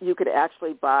could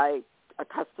actually buy a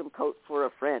custom coat for a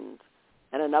friend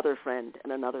and another friend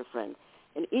and another friend.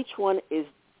 And each one is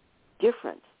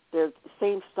different. They're the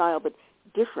same style, but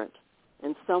different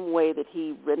in some way that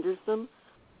he renders them.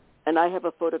 And I have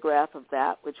a photograph of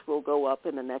that, which will go up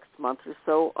in the next month or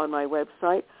so on my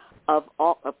website, of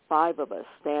 5 of us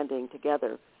standing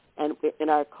together and in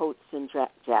our coats and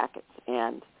jackets.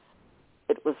 And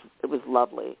it was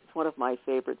lovely. It's one of my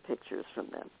favorite pictures from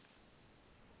them.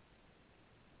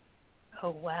 Oh,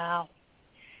 wow.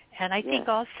 And I think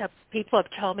also people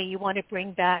have told me you want to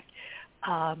bring back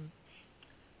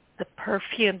the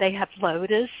perfume. They have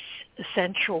Lotus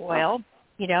essential oil,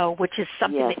 which is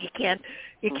something that you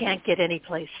can't get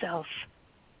anyplace else.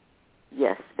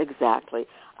 Yes, exactly.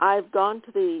 I've gone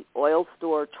to the oil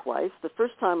store twice. The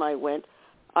first time I went,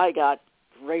 I got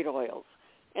great oils.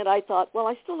 And I thought, well,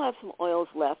 I still have some oils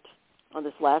left on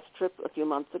this last trip a few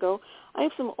months ago. I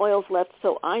have some oils left,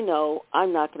 so I know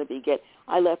I'm not going to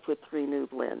I left with 3 new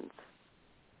blends.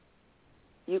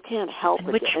 You can't help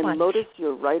but ones? Lotus,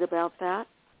 you're right about that.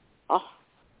 Oh,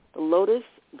 the Lotus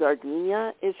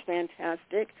Gardenia is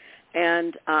fantastic.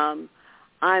 And I'm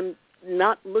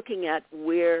not looking at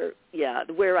where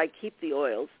I keep the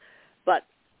oils, but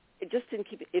just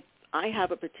if I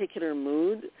have a particular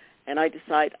mood and I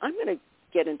decide I'm going to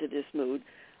get into this mood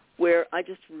where I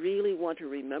just really want to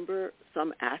remember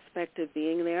some aspect of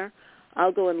being there,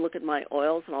 I'll go and look at my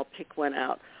oils and I'll pick one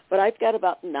out. But I've got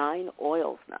about 9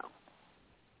 oils now.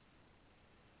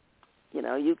 You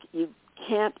know, you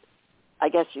can't, I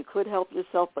guess you could help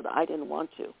yourself, but I didn't want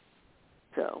to.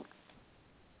 So.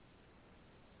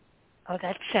 Oh,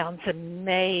 that sounds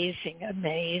amazing,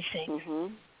 amazing. Mm-hmm.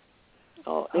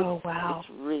 Wow. It's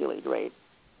really great.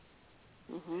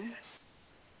 Mm-hmm.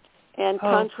 And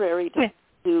contrary to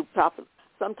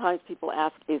sometimes people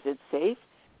ask, is it safe?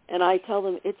 And I tell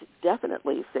them it's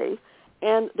definitely safe.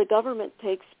 And the government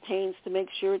takes pains to make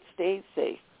sure it stays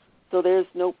safe. So there's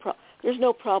no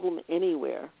problem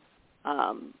anywhere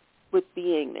with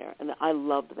being there. And I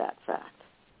loved that fact.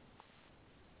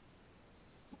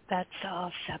 That's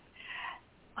awesome.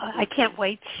 I can't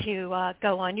wait to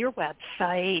go on your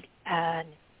website and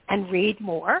read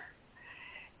more.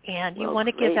 And you want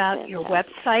to give out your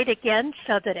website again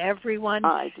so that everyone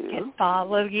can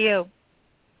follow you.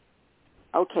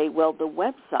 Okay, well, the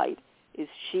website is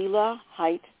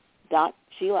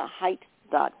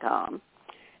SheilaaHite.com.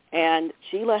 And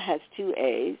Sheilaa has 2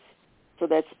 A's, so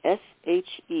that's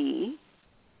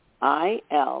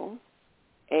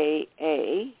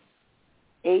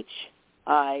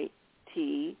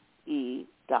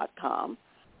SheilaaHite.com.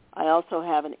 I also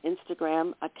have an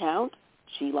Instagram account,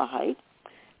 Sheilaa Hite,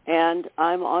 and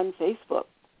I'm on Facebook,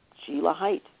 Sheilaa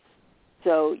Hite.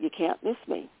 So you can't miss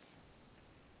me.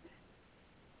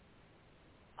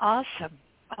 Awesome,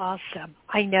 awesome.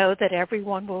 I know that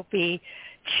everyone will be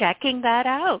checking that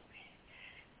out.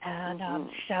 And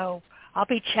so I'll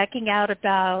be checking out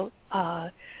about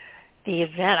the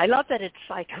event. I love that it's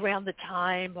like around the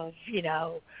time of,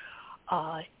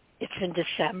 it's in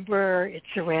December.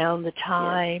 It's around the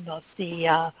time of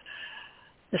the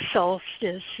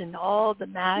solstice and all the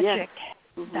magic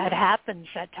that happens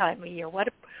that time of year. What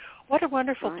a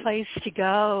wonderful place to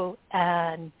go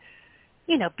and,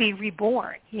 be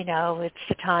reborn. It's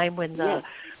the time when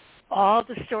all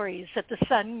the stories that the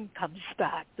sun comes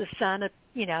back, the sun,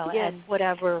 and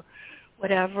whatever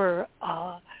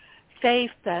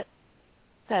faith that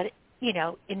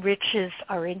enriches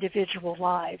our individual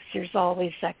lives. There's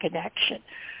always that connection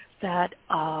that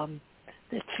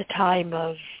it's a time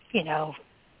of,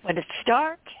 when it's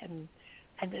dark and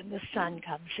then the sun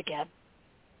comes again.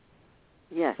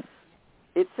 Yes.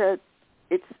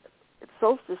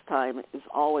 Solstice time is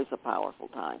always a powerful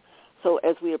time. So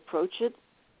as we approach it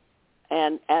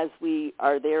and as we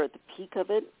are there at the peak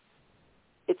of it,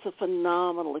 it's a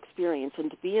phenomenal experience. And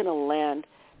to be in a land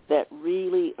that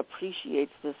really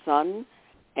appreciates the sun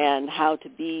and how to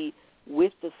be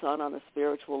with the sun on a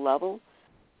spiritual level,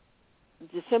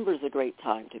 December is a great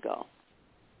time to go.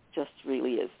 Just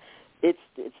really is.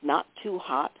 It's not too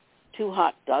hot. Too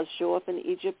hot does show up in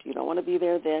Egypt. You don't want to be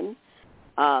there then.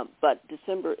 But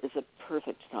December is a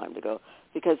perfect time to go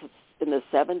because it's in the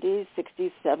 70s,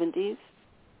 60s, 70s.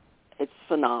 It's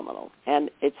phenomenal.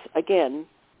 And it's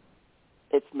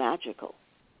magical.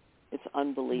 It's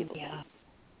unbelievable.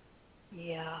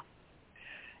 Yeah.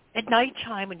 At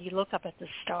nighttime, when you look up at the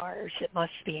stars, it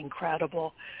must be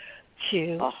incredible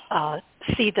to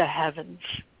see the heavens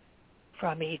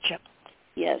from Egypt.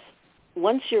 Yes.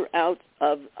 Once you're out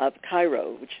of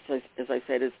Cairo, which, as I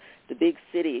said, is the big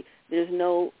city, there's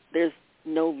no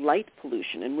light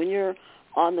pollution. And when you're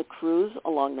on the cruise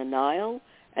along the Nile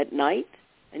at night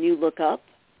and you look up,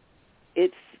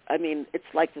 it's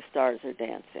like the stars are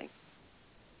dancing.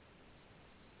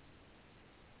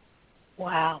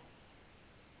 Wow.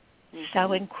 Mm-hmm.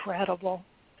 So incredible.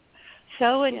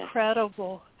 So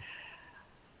incredible.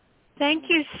 Thank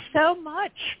you so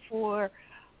much for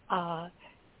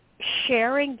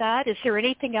sharing that. Is there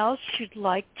anything else you'd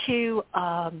like to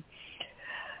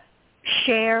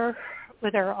share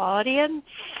with our audience?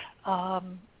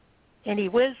 Any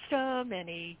wisdom,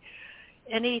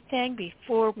 anything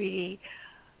before we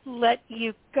let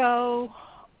you go?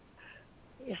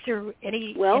 Is there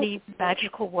any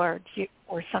magical words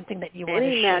or something that you want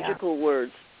to share? Any magical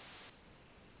words?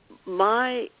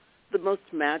 The most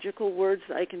magical words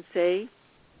I can say,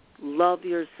 love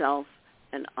yourself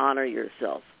and honor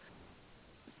yourself.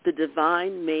 The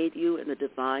divine made you, and the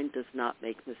divine does not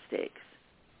make mistakes.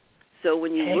 So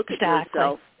when you look at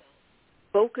yourself,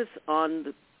 focus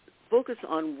on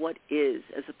what is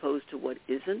as opposed to what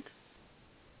isn't,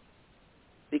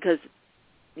 because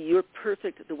you're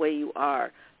perfect the way you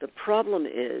are. The problem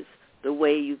is the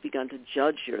way you've begun to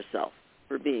judge yourself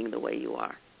for being the way you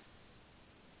are.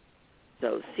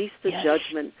 So cease the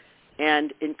judgment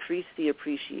and increase the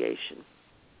appreciation.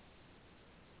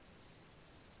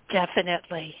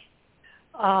 Definitely.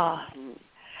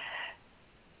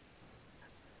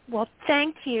 Well,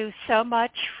 thank you so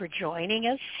much for joining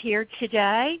us here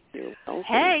today. You're welcome.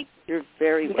 Hey, You're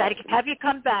very welcome. We got to have you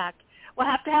come back. We'll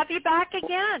have to have you back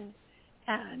again.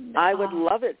 And I would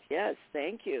love it. Yes,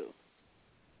 thank you.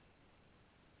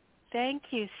 Thank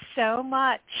you so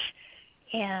much.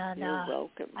 And you're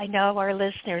welcome. I know our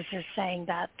listeners are saying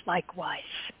that likewise.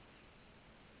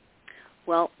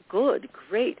 Well, good,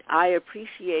 great. I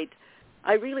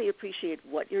really appreciate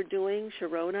what you're doing,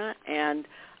 Sharona, and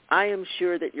I am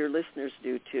sure that your listeners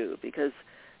do too, because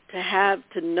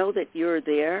to know that you're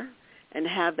there and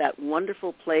have that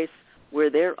wonderful place where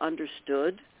they're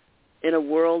understood in a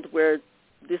world where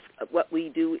what we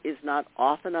do is not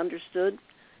often understood,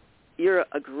 you're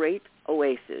a great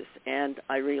oasis, and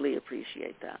I really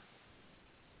appreciate that.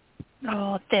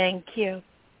 Oh, thank you.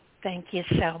 Thank you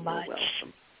so much. You're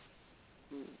welcome.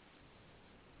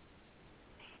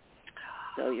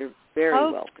 So you're very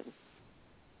welcome.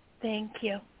 Thank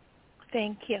you.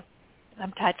 Thank you.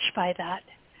 I'm touched by that.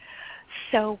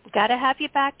 So we've got to have you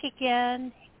back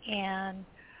again, and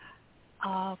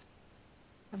I'm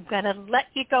going to let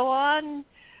you go on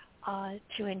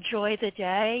to enjoy the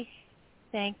day.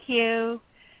 Thank you.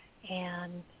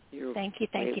 And thank you.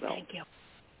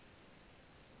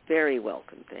 Very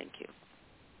welcome. Thank you.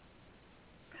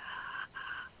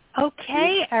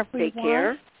 Okay, everyone. Take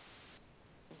care.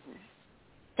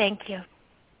 Thank you.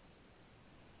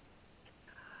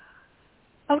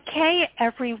 Okay,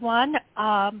 everyone.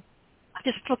 I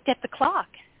just looked at the clock.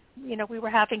 We were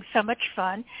having so much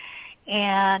fun,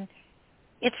 and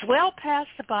it's well past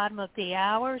the bottom of the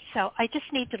hour, so I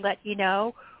just need to let you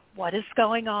know what is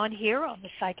going on here on the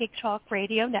Psychic Talk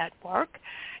Radio Network.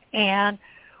 And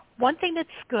one thing that's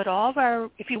good,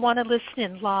 if you want to listen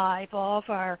in live, all of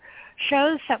our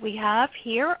shows that we have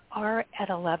here are at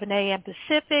 11 a.m.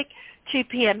 Pacific, 2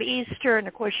 p.m. Eastern.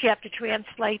 Of course, you have to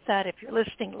translate that if you're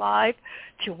listening live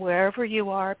to wherever you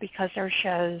are, because our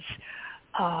shows,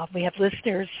 we have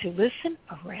listeners who listen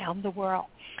around the world.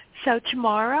 So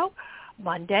tomorrow,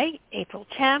 Monday, April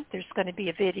 10th, there's going to be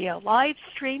a video live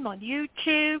stream on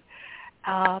YouTube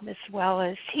as well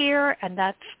as here, and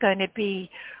that's going to be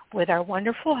with our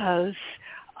wonderful hosts,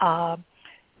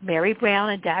 Mary Brown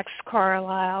and Dax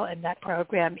Carlisle, and that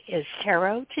program is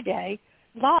Tarot Today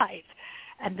Live.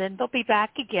 And then they'll be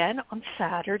back again on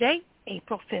Saturday,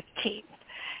 April 15th,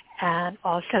 and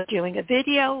also doing a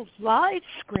video live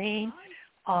screen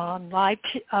and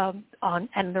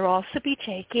they'll also be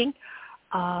taking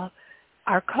our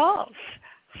calls.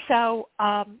 So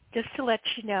just to let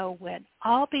you know when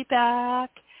I'll be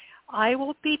back, I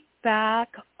will be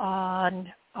back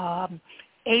on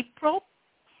April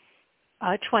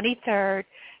 23rd,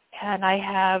 and I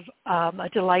have a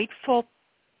delightful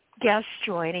guest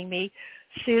joining me,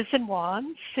 Susan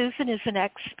Wan. Susan is an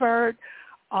expert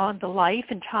on the life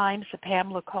and times of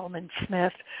Pamela Coleman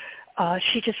Smith.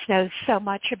 She just knows so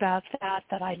much about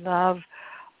that I love.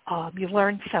 You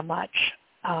learn so much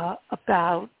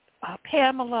about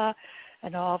Pamela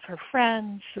and all of her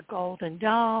friends, the Golden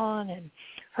Dawn, and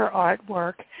her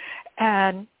artwork.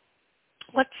 And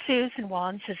what Susan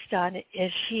Wands has done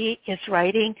is she is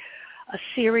writing a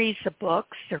series of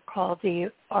books. They're called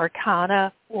the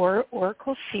Arcana or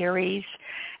Oracle series,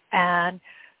 and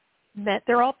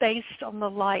they're all based on the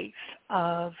life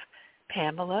of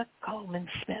Pamela Coleman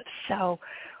Smith. So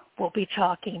we'll be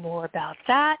talking more about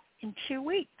that in 2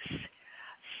 weeks.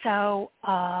 So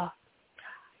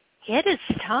it is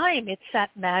time. It's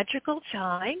that magical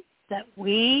time that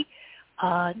we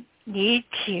need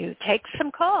to take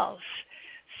some calls.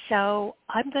 So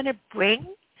I'm going to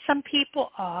bring some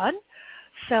people on.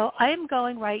 So I am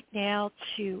going right now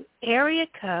to area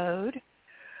code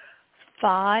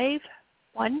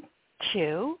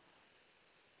 512.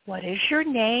 What is your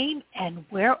name and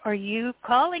where are you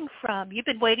calling from? You've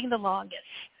been waiting the longest.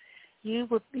 You've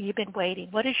been waiting.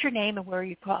 What is your name and where are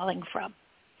you calling from?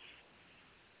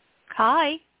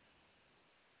 Hi.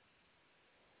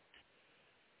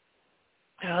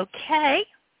 Okay.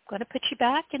 I'm going to put you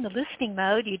back in the listening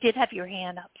mode. You did have your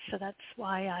hand up, so that's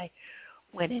why I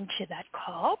went into that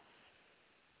call.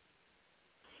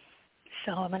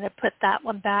 So I'm going to put that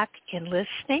one back in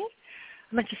listening.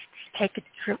 I'm going to just take a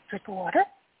drink of water.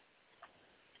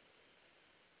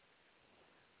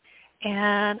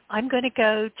 And I'm going to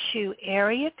go to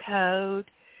area code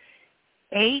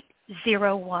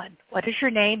 801. What is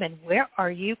your name and where are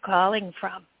you calling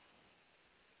from?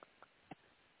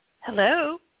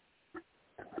 Hello?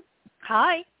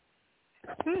 Hi.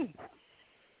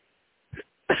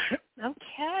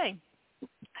 Okay.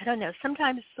 I don't know.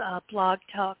 Sometimes Blog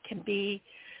Talk can be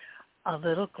a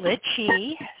little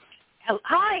glitchy.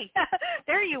 Hi.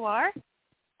 There you are.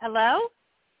 Hello?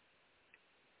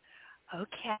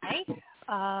 Okay.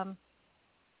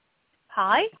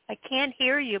 Hi? I can't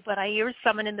hear you, but I hear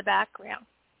someone in the background.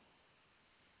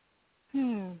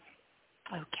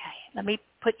 Okay, let me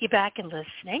put you back in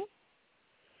listening.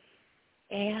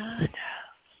 And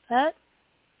let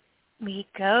me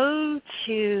go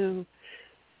to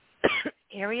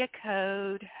area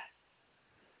code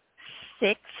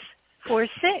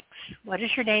 646. What is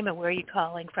your name and where are you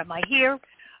calling from? I hear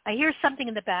something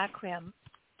in the background.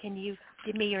 Can you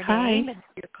give me your name and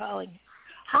where you're calling?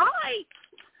 Hi.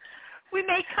 We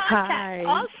made contact. Hi.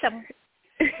 Awesome.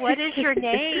 What is your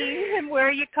name and where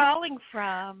are you calling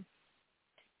from?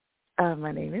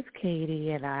 My name is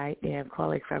Katie, and I am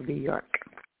calling from New York.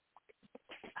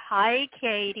 Hi,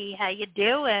 Katie. How you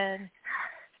doing?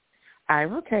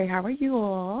 I'm okay. How are you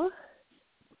all?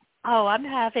 Oh, I'm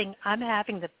having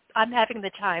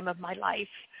the time of my life.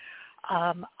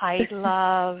 I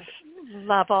love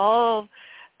all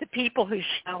the people who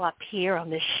show up here on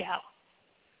this show,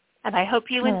 and I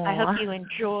hope you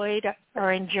enjoyed or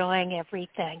are enjoying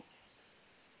everything.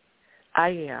 I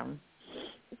am.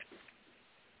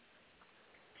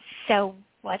 So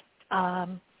what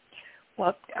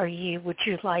are you? Would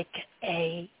you like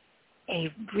a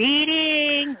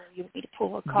reading? You want me to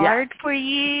pull a card for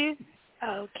you?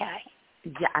 Okay.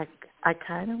 Yeah, I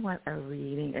kind of want a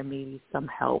reading and maybe some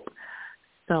help.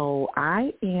 So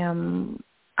I'm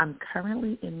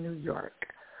currently in New York,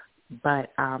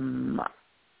 but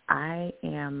I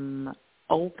am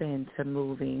open to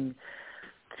moving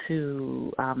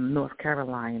to North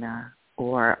Carolina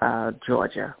or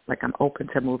Georgia. Like I'm open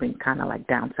to moving kind of like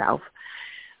down south.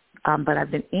 But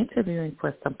I've been interviewing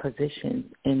for some positions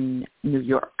in New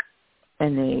York,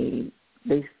 and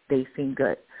they seem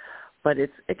good. But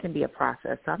it can be a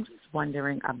process. So I'm just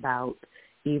wondering about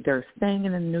either staying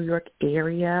in the New York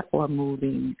area or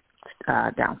moving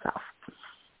down south.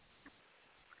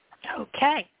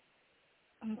 Okay.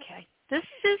 This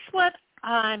is what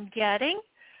I'm getting,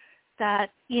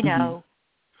 that, you know,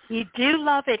 you do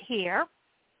love it here,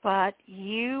 but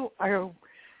you are,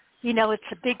 you know,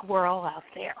 it's a big world out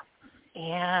there.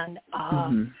 And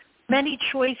many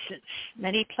choices,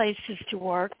 many places to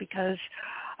work, because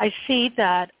I see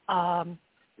that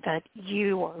that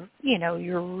you are, you know,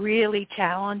 you're really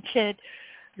talented,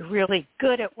 you're really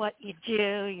good at what you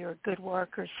do, you're a good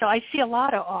worker. So I see a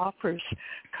lot of offers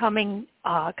coming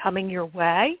your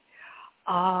way,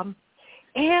 and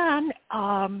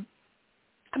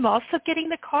I'm also getting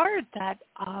the card that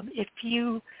if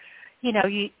you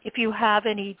have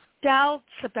any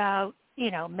doubts about, you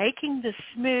know, making this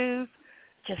move,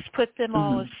 just put them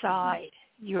all aside.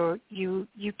 You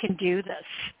can do this.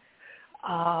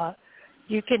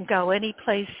 You can go any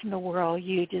place in the world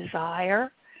you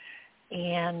desire,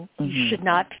 and you should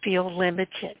not feel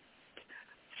limited.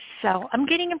 So I'm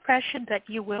getting impression that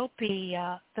you will be,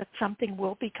 that something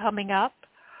will be coming up.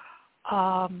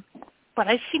 But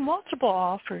I see multiple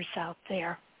offers out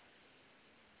there.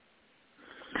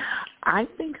 I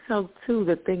think so too.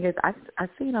 The thing is, I've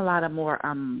seen a lot of more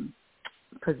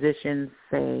positions,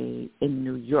 say in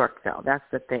New York, though. That's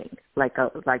the thing. Like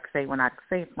say when I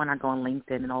go on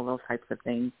LinkedIn and all those types of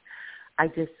things, I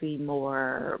just see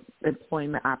more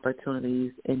employment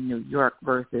opportunities in New York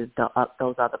versus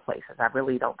those other places. I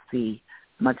really don't see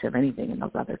much of anything in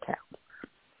those other towns.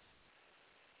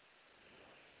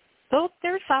 Well,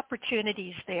 there's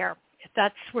opportunities there. If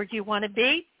that's where you want to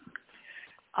be,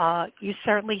 you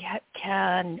certainly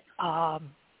can,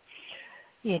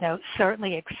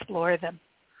 certainly explore them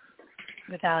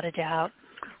without a doubt.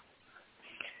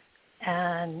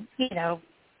 And,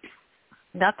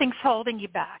 nothing's holding you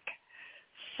back.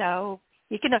 So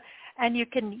you can,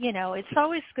 it's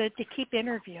always good to keep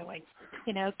interviewing,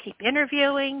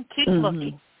 keep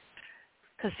looking,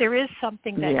 because there is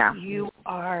something that you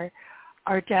are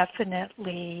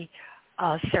definitely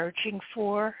searching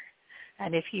for.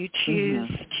 And if you choose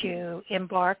to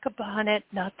embark upon it,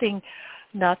 nothing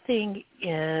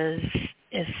is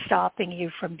stopping you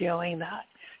from doing that.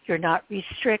 You're not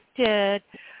restricted,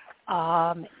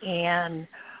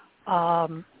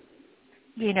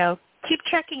 keep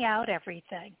checking out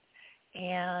everything.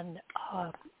 And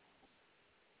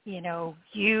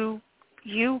you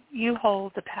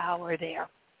hold the power there,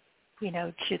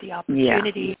 to the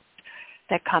opportunities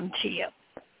that come to you.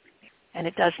 And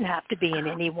it doesn't have to be in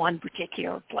any one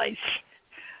particular place.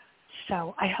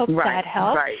 So I hope that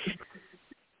helps. Right.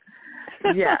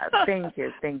 Yeah, thank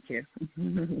you. Thank you.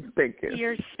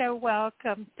 You're so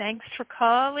welcome. Thanks for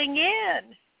calling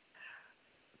in.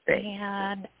 Thanks.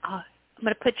 And I'm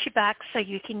going to put you back so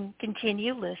you can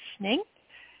continue listening.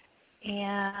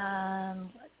 And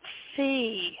let's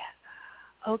see.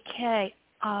 Okay.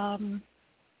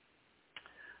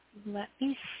 let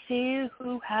me see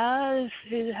who has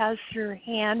their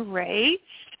hand raised.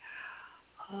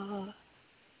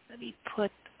 Let me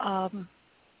put that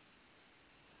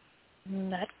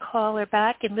caller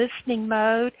back in listening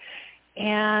mode,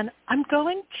 and I'm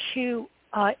going to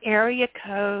area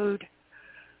code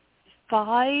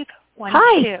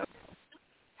 512.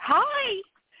 Hi.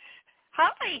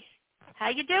 How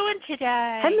you doing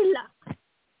today?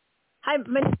 Hi,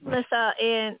 my name is Melissa,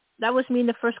 and that was me in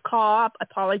the first call. I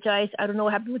apologize. I don't know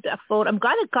what happened with that phone. I'm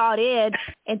glad I got in,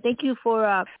 and thank you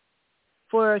for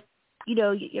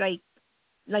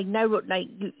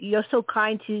you're so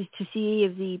kind to see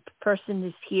if the person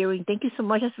is hearing. Thank you so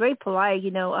much. That's very polite.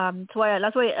 That's why I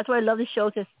love the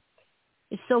show.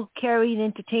 It's so caring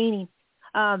and entertaining.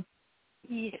 I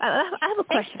have a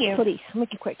question, please.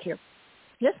 Make it quick here.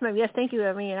 Yes, ma'am. Yes, thank you.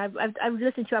 I mean, I've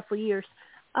listened to it for years,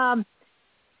 but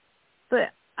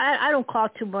I don't call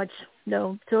too much,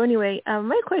 no. So anyway,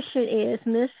 my question is,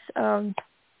 Miss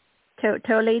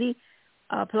Tarot Lady,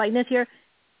 politeness here.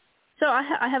 So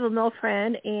I have a male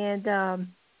friend, and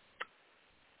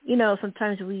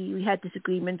sometimes we had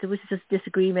disagreements. It was just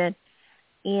disagreement,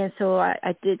 and so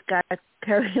I got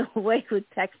carried away with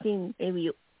texting maybe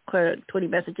 20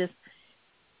 messages.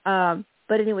 But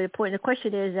anyway, the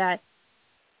question is that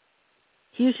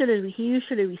he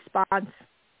usually responds,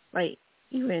 like,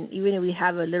 even if we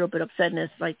have a little bit of upsetness,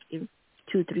 like in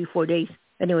 2, 3, 4 days.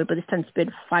 Anyway, but this time it's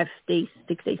been 5 days,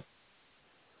 6 days.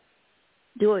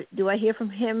 Do I hear from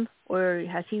him, or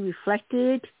has he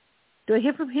reflected? Do I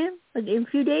hear from him like in a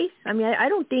few days? I mean, I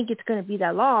don't think it's going to be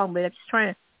that long, but I'm just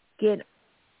trying to get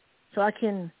so I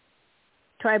can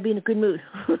try to be in a good mood.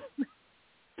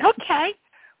 Okay.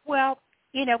 Well,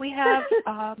 we have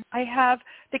I have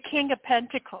the King of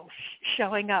Pentacles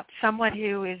showing up, someone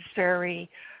who is very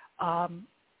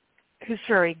who's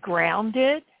very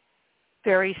grounded,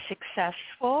 very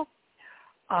successful,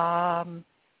 and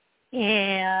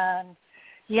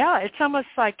yeah, it's almost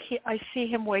like I see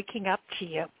him waking up to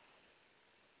you,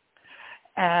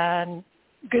 and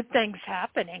good things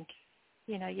happening.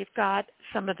 You've got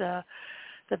some of the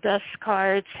best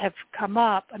cards have come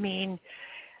up. I mean,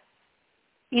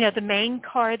 the main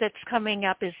card that's coming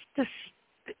up is this.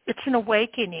 It's an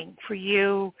awakening for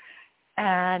you,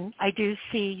 and I do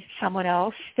see someone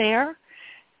else there,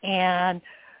 and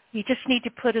you just need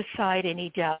to put aside any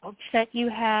doubts that you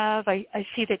have. I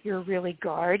see that you're really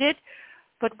guarded,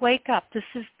 but wake up. This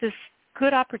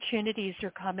good opportunities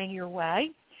are coming your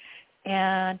way,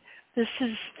 and this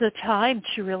is the time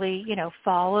to really,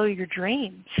 follow your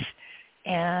dreams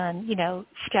and,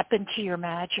 step into your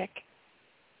magic.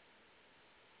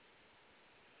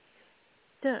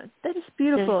 That is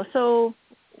beautiful. So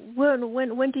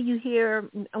when do you hear,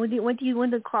 when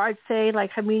the cards say,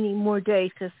 like, how many more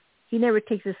days? Because he never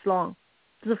takes this long.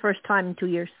 This is the first time in 2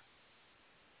 years.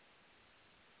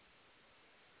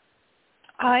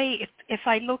 If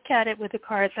I look at it with the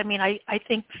cards, I mean, I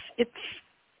think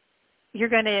they're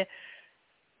going to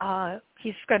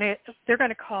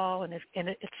call, and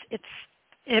it's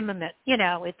imminent.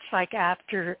 It's like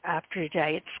after a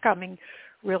day. It's coming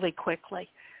really quickly.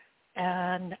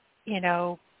 And,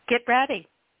 get ready.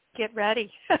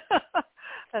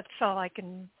 That's all I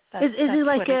can, that's it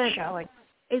like what it's showing.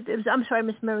 I'm sorry,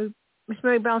 Miss Mary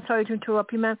Brown, sorry to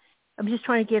interrupt you, ma'am. I'm just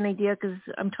trying to get an idea because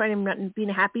I'm trying to not being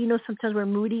happy. Sometimes we're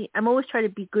moody. I'm always trying to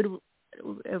be good,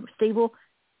 stable.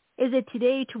 Is it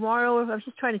today, tomorrow? I was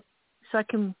just trying to, so I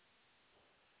can.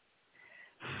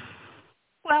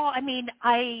 Well, I mean,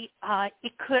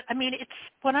 it could. I mean, it's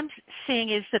what I'm seeing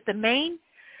is that the main.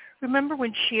 Remember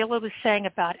when Sheilaa was saying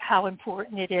about how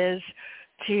important it is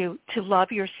to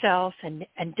love yourself and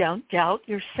don't doubt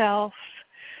yourself.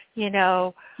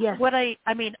 Yes. I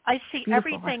mean, I see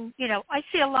Beautiful. Everything, I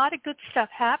see a lot of good stuff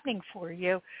happening for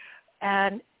you.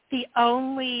 And the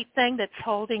only thing that's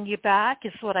holding you back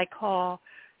is what I call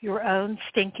your own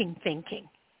stinking thinking.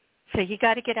 So you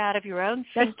got to get out of your own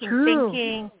stinking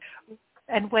thinking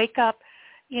and wake up,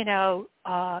 to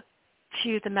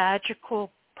the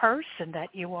magical person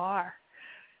that you are.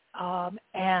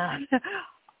 And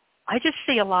I just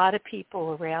see a lot of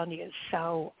people around you.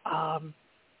 So, and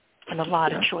a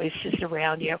lot of choices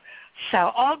around you.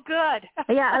 So all good.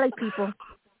 Yeah, I like people.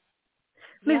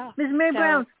 Miss Mary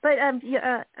Brown, but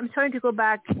I'm sorry to go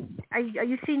back. Are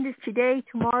you seeing this today,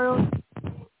 tomorrow?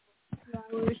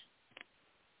 2 hours?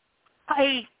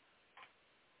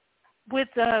 With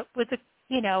the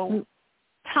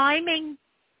timing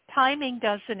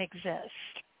doesn't exist.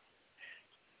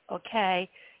 Okay,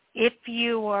 if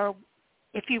you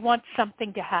want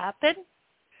something to happen,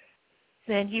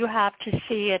 then you have to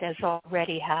see it as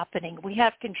already happening. We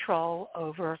have control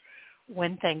over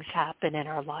when things happen in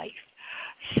our life.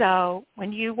 So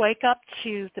when you wake up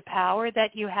to the power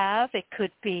that you have, it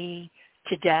could be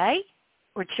today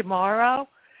or tomorrow,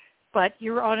 but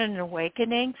you're on an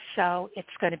awakening, so it's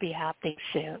going to be happening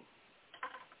soon.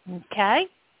 Okay?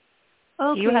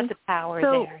 Okay. You have the power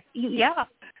so there.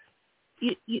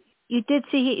 You did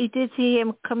see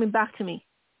him coming back to me.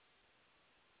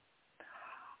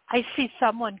 I see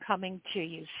someone coming to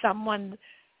you, someone,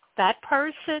 that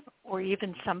person, or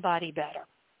even somebody better.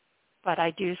 But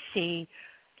I do see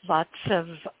lots of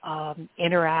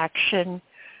interaction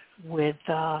with,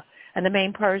 and the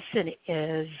main person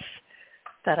is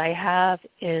that I have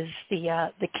is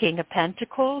the King of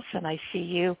Pentacles, and I see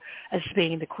you as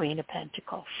being the Queen of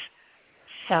Pentacles.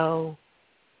 So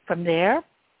from there,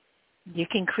 you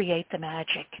can create the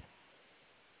magic.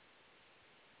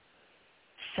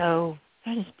 So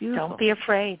that is beautiful. Don't be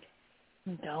afraid.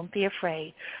 Don't be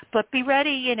afraid. But be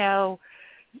ready, to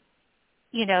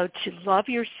love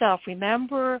yourself.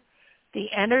 Remember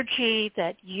the energy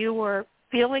that you are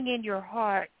feeling in your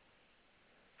heart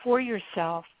for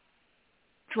yourself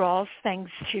draws things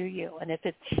to you. And if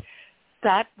it's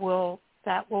that will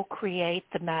create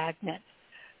the magnet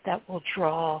that will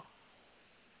draw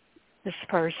this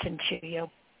person to you.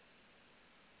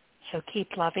 So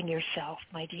keep loving yourself,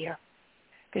 my dear,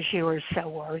 because you are so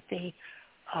worthy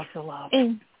of the love.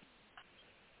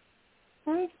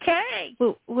 Okay.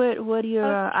 What are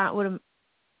your what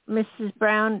Mrs.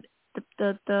 Brown,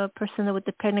 the person with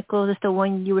the pentacles, is the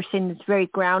one you were saying that's very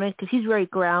grounded? Because he's very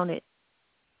grounded.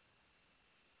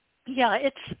 Yeah,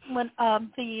 it's when I'll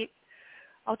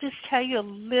just tell you a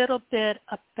little bit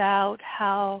about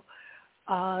how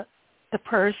the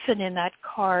person in that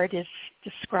card is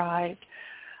described.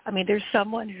 I mean, there's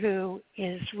someone who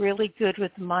is really good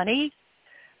with money.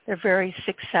 They're very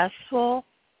successful.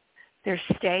 They're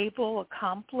stable,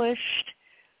 accomplished,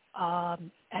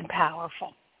 and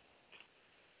powerful.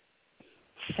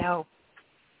 So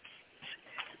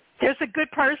there's a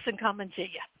good person coming to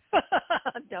you.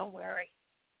 Don't worry.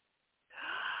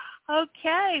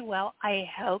 Okay, well, I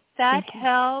hope that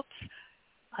helps.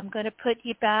 I'm going to put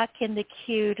you back in the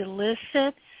queue to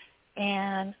listen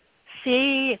and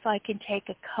see if I can take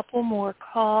a couple more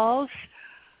calls.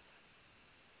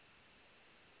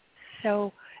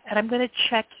 So, and I'm going to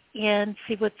check in,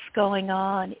 see what's going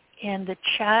on in the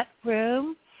chat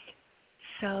room.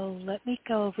 So let me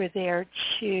go over there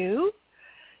too.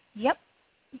 Yep.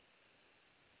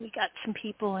 We got some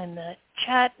people in the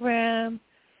chat room.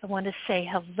 I want to say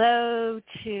hello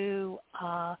to,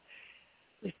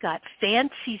 we've got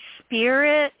Fancy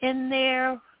Spirit in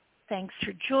there. Thanks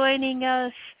for joining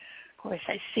us. Of course,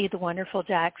 I see the wonderful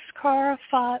Dax Carlisle.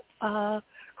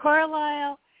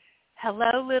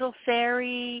 Hello, Little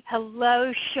Fairy.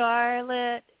 Hello,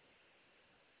 Charlotte.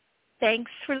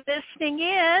 Thanks for listening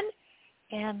in.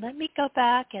 And let me go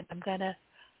back, and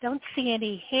don't see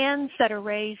any hands that are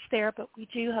raised there, but we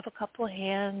do have a couple of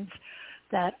hands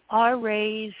that are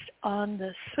raised on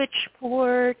the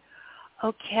switchboard.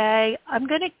 Okay, I'm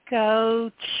going to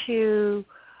go to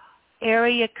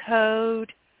area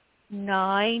code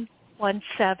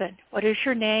 917. What is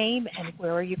your name and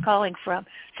where are you calling from?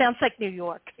 Sounds like New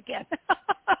York again.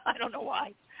 I don't know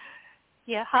why.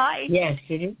 Yeah, hi. Yes,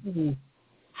 it is.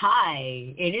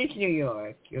 Hi, it is New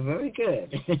York. You're very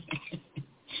good.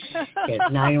 Yes,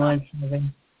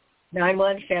 917.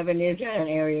 917 is an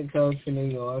area code for New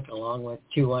York, along with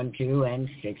 212 and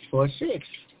 646.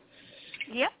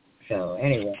 Yep. So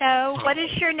anyway. So what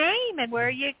is your name and where are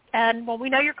you? And well, we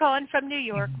know you're calling from New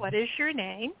York. What is your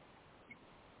name?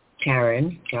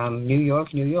 Karen from New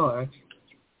York, New York.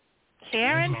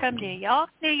 Karen from New York,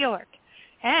 New York.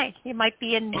 Hey, you might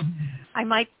be in. I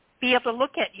might be able to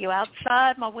look at you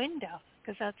outside my window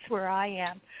because that's where I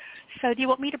am. So do you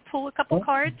want me to pull a couple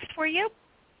cards for you?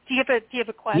 Do you have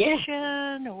a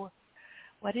question or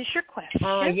what is your question?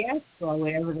 Yes, well,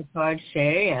 whatever the cards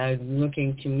say, I'm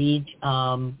looking to meet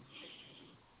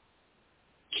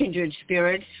kindred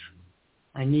spirits.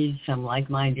 I need some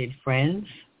like-minded friends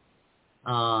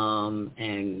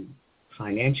and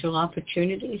financial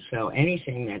opportunities. So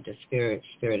anything that the spirit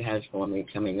has for me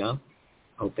coming up,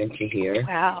 open to hear.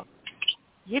 Wow.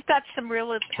 You've got some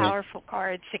really powerful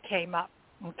cards that came up,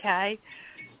 okay?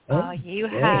 You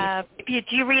have, do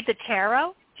you read the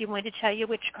tarot? Do you want me to tell you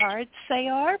which cards they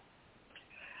are?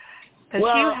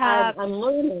 Well, you have, I'm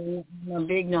learning. I'm a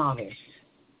big novice.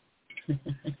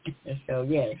 So,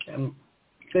 yes, I'm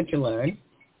good to learn.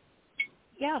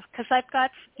 Yeah, because I've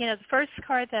got, the first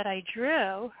card that I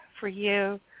drew for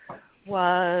you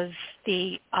was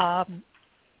the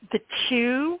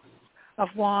Two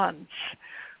of Wands,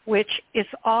 which is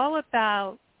all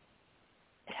about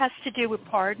has to do with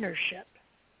partnership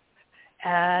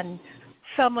and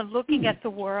someone looking at the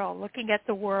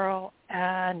world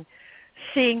and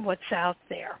seeing what's out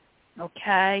there,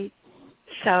 okay?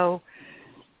 So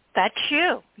that's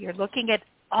you. You're looking at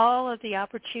all of the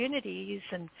opportunities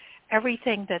and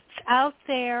everything that's out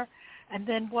there. And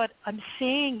then what I'm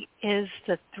seeing is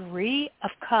the Three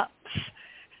of Cups.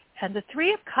 And the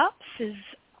Three of Cups is,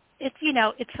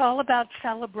 it's all about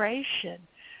celebration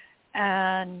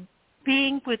and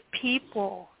being with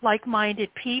people,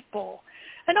 like-minded people,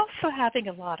 and also having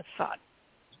a lot of fun.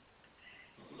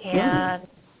 And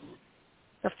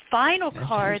the final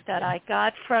card that I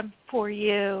got for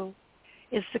you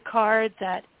is the card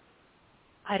that,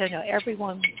 I don't know,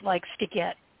 everyone likes to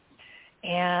get.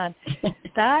 And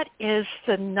that is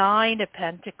the Nine of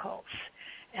Pentacles.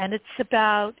 And it's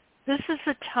about, this is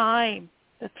a time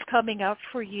that's coming up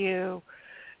for you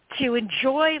to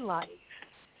enjoy life,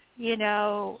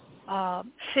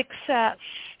 success,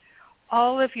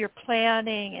 all of your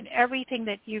planning and everything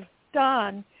that you've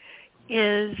done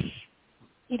is,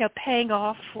 paying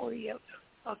off for you,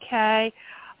 okay?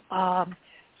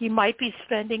 You might be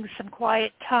spending some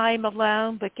quiet time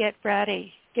alone, but get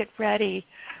ready to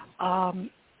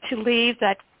leave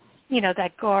that,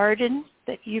 that garden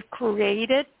that you've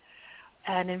created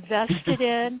and invested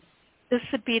in. This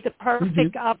would be the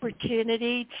perfect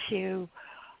opportunity to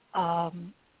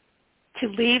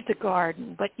leave the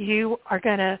garden. But you are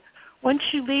going to, once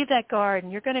you leave that garden,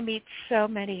 you're going to meet so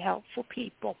many helpful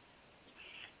people.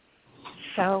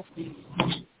 So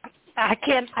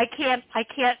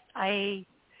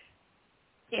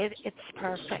it's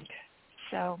perfect.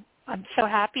 So I'm so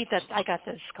happy that I got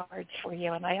those cards for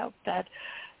you, and I hope that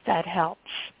helps.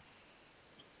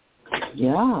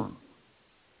 Yeah.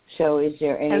 So is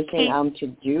there anything I'm to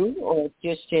do, or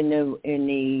just in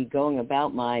the going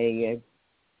about my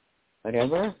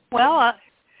whatever? Well,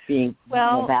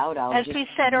 I'll as just we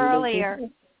said earlier,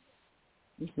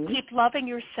 keep loving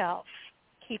yourself.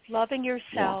 Keep loving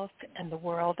yourself and the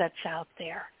world that's out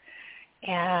there.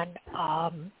 And,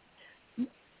 as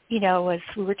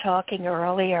we were talking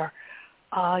earlier,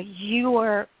 you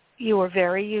are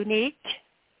very unique.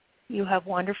 You have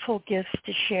wonderful gifts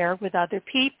to share with other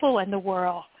people and the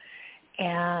world.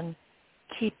 And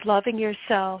keep loving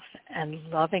yourself and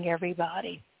loving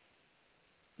everybody.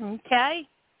 Okay?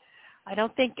 I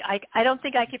don't think I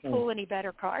could pull any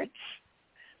better cards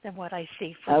than what I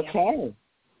see for you. Okay.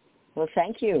 Well,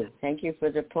 thank you. Thank you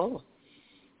for the pull.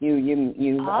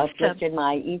 You awesome. uplifted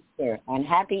my Easter, and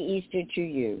happy Easter to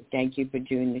you. Thank you for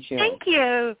doing the show. Thank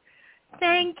you.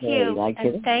 Thank you. Like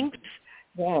and it?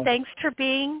 Thanks for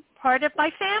being part of my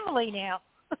family now.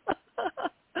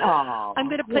 Oh, I'm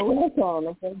going to put. You're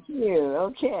welcome. Thank you.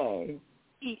 Okay.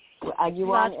 Are you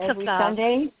Lots on every of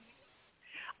Sunday?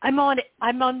 I'm on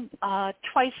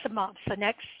twice a month. So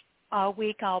next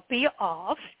week I'll be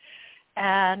off,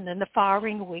 and then the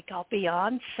following week I'll be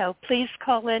on. So please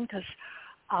call in because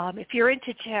if you're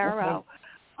into tarot,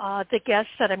 the guest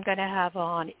that I'm going to have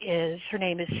on her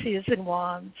name is Susan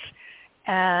Wands,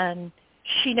 and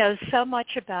she knows so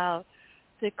much about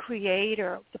the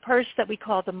creator, the person that we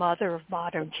call the mother of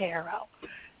modern tarot,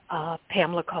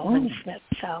 Pamela Coleman Smith.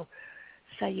 So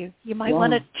you might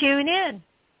want to tune in.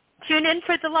 Tune in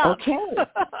for the love. Okay.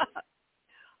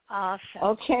 Awesome.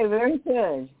 Okay, very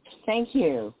good. Thank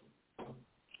you.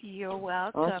 You're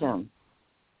welcome. Awesome.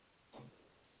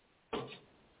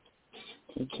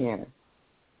 Take care.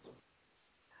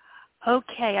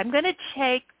 Okay, I'm going to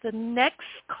take the next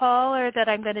caller that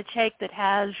I'm going to take that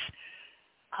has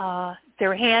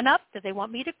their hand up that they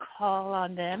want me to call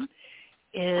on them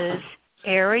is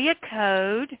area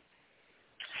code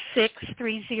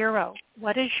 630.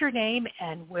 What is your name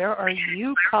and where are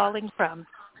you calling from?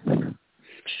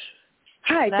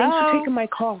 Hi, Hello? Thanks for taking my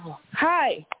call.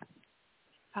 Hi.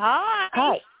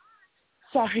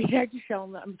 Sorry, Dr.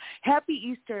 Sheilaa. Happy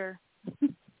Easter.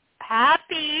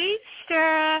 Happy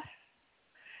Easter.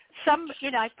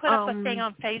 I put up a thing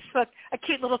on Facebook, a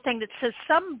cute little thing that says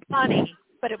some bunny,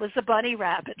 but it was a bunny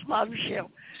rabbit, loves you.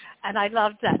 And I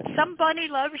loved that. Some bunny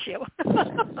loves you.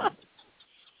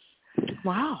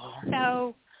 Wow.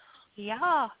 So,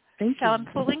 yeah. Thank you. I'm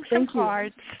pulling some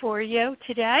cards for you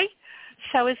today.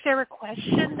 So is there a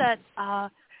question that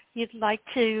you'd like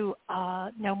to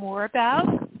know more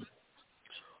about?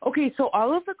 Okay, so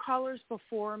all of the callers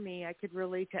before me, I could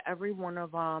relate to every one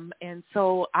of them. And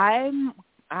so I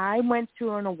went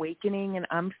through an awakening, and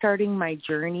I'm starting my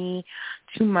journey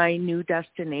to my new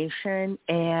destination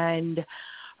and,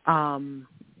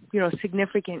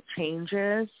 significant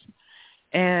changes.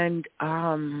 And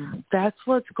that's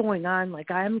what's going on. Like,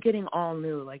 I'm getting all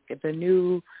new, like the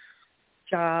new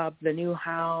job, the new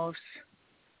house,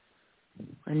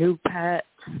 a new pet,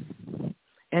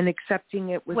 and accepting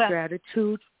it with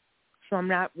gratitude. So I'm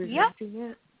not resenting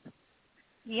it.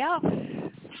 Yeah.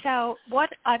 So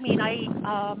I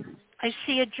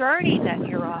see a journey that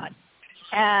you're on,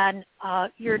 and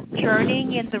you're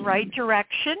journeying in the right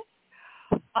direction.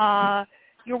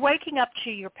 You're waking up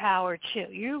to your power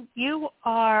too.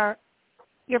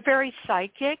 You're very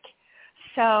psychic,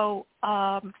 so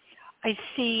I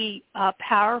see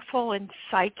powerful and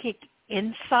psychic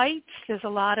insights. There's a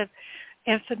lot of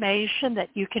information that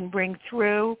you can bring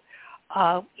through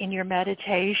in your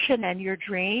meditation and your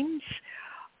dreams.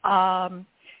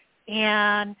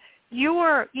 And you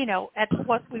are, at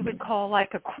what we would call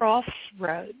like a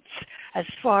crossroads as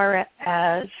far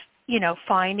as,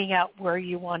 finding out where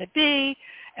you want to be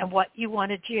and what you want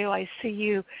to do. I see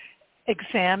you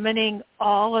examining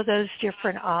all of those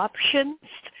different options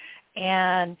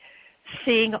and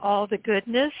seeing all the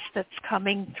goodness that's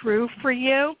coming through for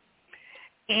you.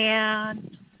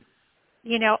 And,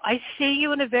 I see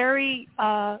you in a very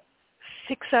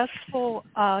successful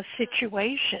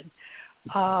situation.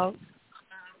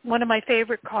 One of my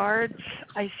favorite cards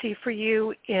I see for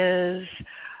you is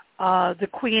the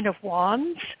Queen of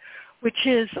Wands, which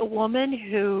is a woman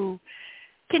who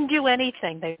can do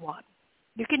anything they want.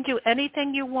 You can do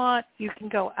anything you want. You can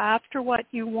go after what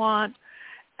you want.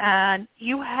 And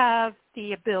you have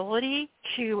the ability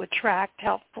to attract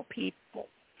helpful people.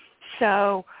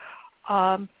 So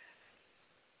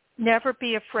never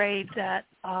be afraid that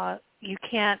you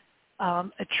can't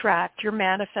attract. You're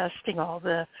manifesting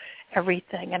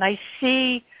everything. And I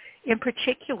see in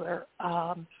particular,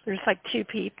 there's like two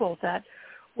people that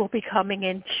will be coming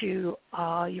into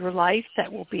your life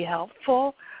that will be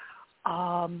helpful.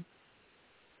 And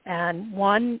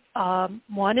one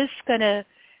is going to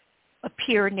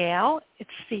appear now. It's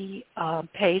the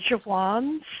Page of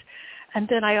Wands. And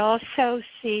then I also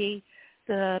see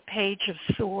the Page of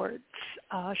Swords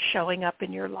showing up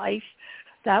in your life.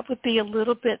 That would be a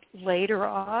little bit later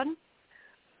on,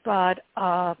 but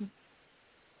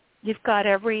you've got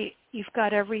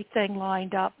everything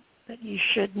lined up that you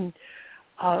shouldn't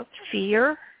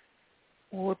fear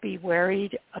or be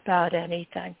worried about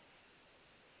anything.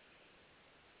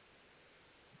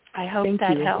 I hope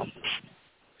that helps.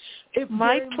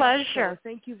 My pleasure. So.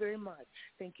 Thank you very much.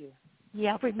 Thank you.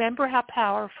 Yeah, remember how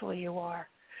powerful you are.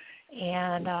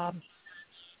 And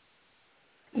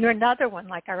you're another one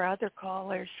like our other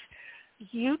callers.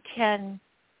 You can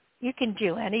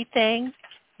do anything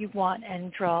you want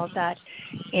and draw that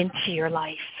into your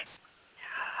life.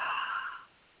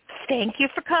 Thank you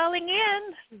for calling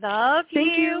in. Love you.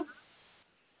 Thank you.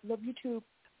 Love you too.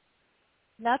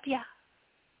 Love ya.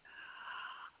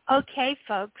 Okay,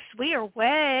 folks, we are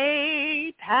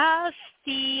way past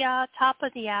the top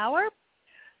of the hour,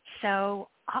 so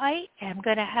I am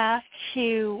going to have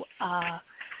to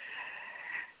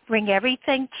bring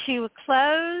everything to a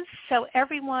close. So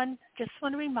everyone, just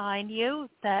want to remind you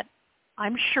that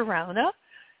I'm Sharona.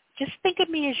 Just think of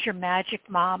me as your magic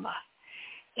mama.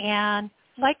 And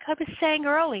like I was saying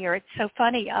earlier, it's so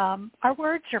funny, our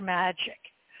words are magic.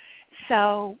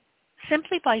 So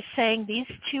simply by saying these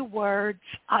two words,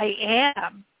 I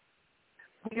am,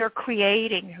 we are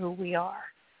creating who we are.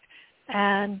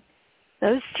 And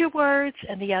those two words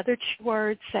and the other two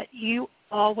words that you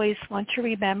always want to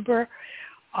remember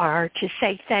are to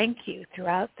say thank you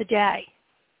throughout the day.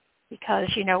 Because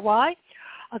you know why?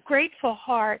 A grateful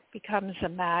heart becomes a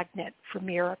magnet for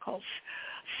miracles.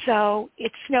 So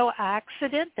it's no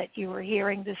accident that you are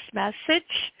hearing this message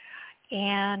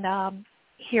and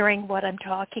hearing what I'm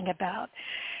talking about.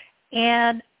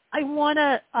 And I want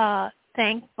to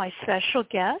thank my special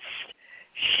guest,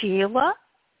 Sheilaa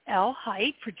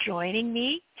Hite, for joining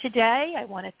me today. I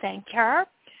want to thank her.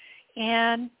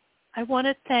 And I want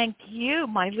to thank you,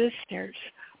 my listeners,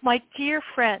 my dear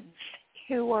friends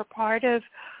who are part of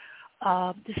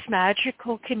this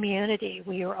magical community.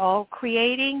 We are all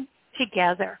creating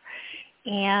together.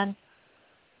 And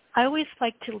I always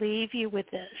like to leave you with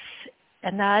this,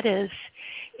 and that is,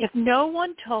 if no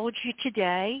one told you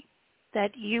today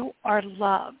that you are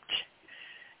loved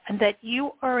and that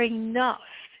you are enough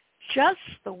just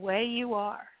the way you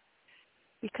are,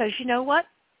 because you know what?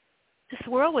 This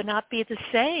world would not be the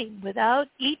same without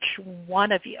each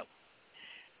one of you.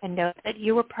 And know that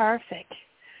you are perfect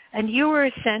and you are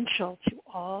essential to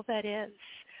all that is.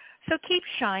 So keep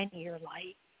shining your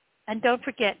light. And don't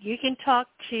forget, you can talk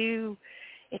to,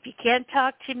 if you can't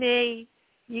talk to me,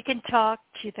 you can talk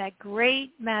to that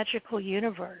great magical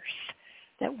universe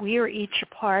that we are each a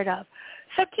part of.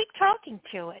 So keep talking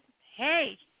to it.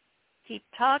 Hey, Keep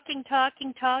talking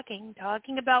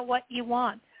about what you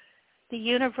want. The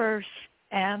universe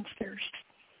answers.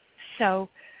 So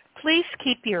please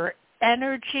keep your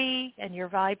energy and your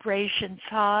vibrations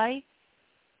high.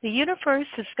 The universe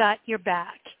has got your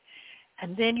back.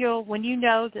 And then when you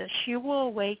know this, you will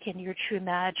awaken your true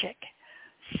magic.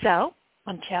 So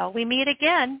until we meet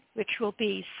again, which will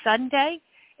be Sunday,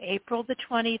 April the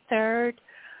 23rd,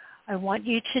 I want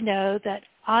you to know that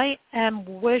I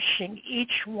am wishing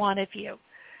each one of you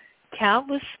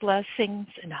countless blessings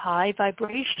and high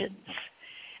vibrations.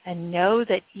 And know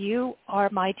that you are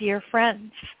my dear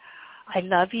friends. I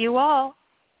love you all.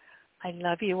 I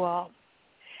love you all.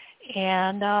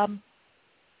 And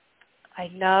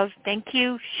thank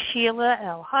you, Sheilaa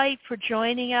L. Hite, for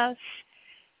joining us,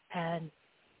 and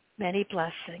many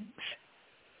blessings.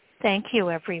 Thank you,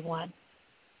 everyone.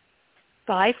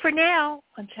 Bye for now.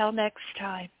 Until next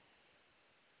time.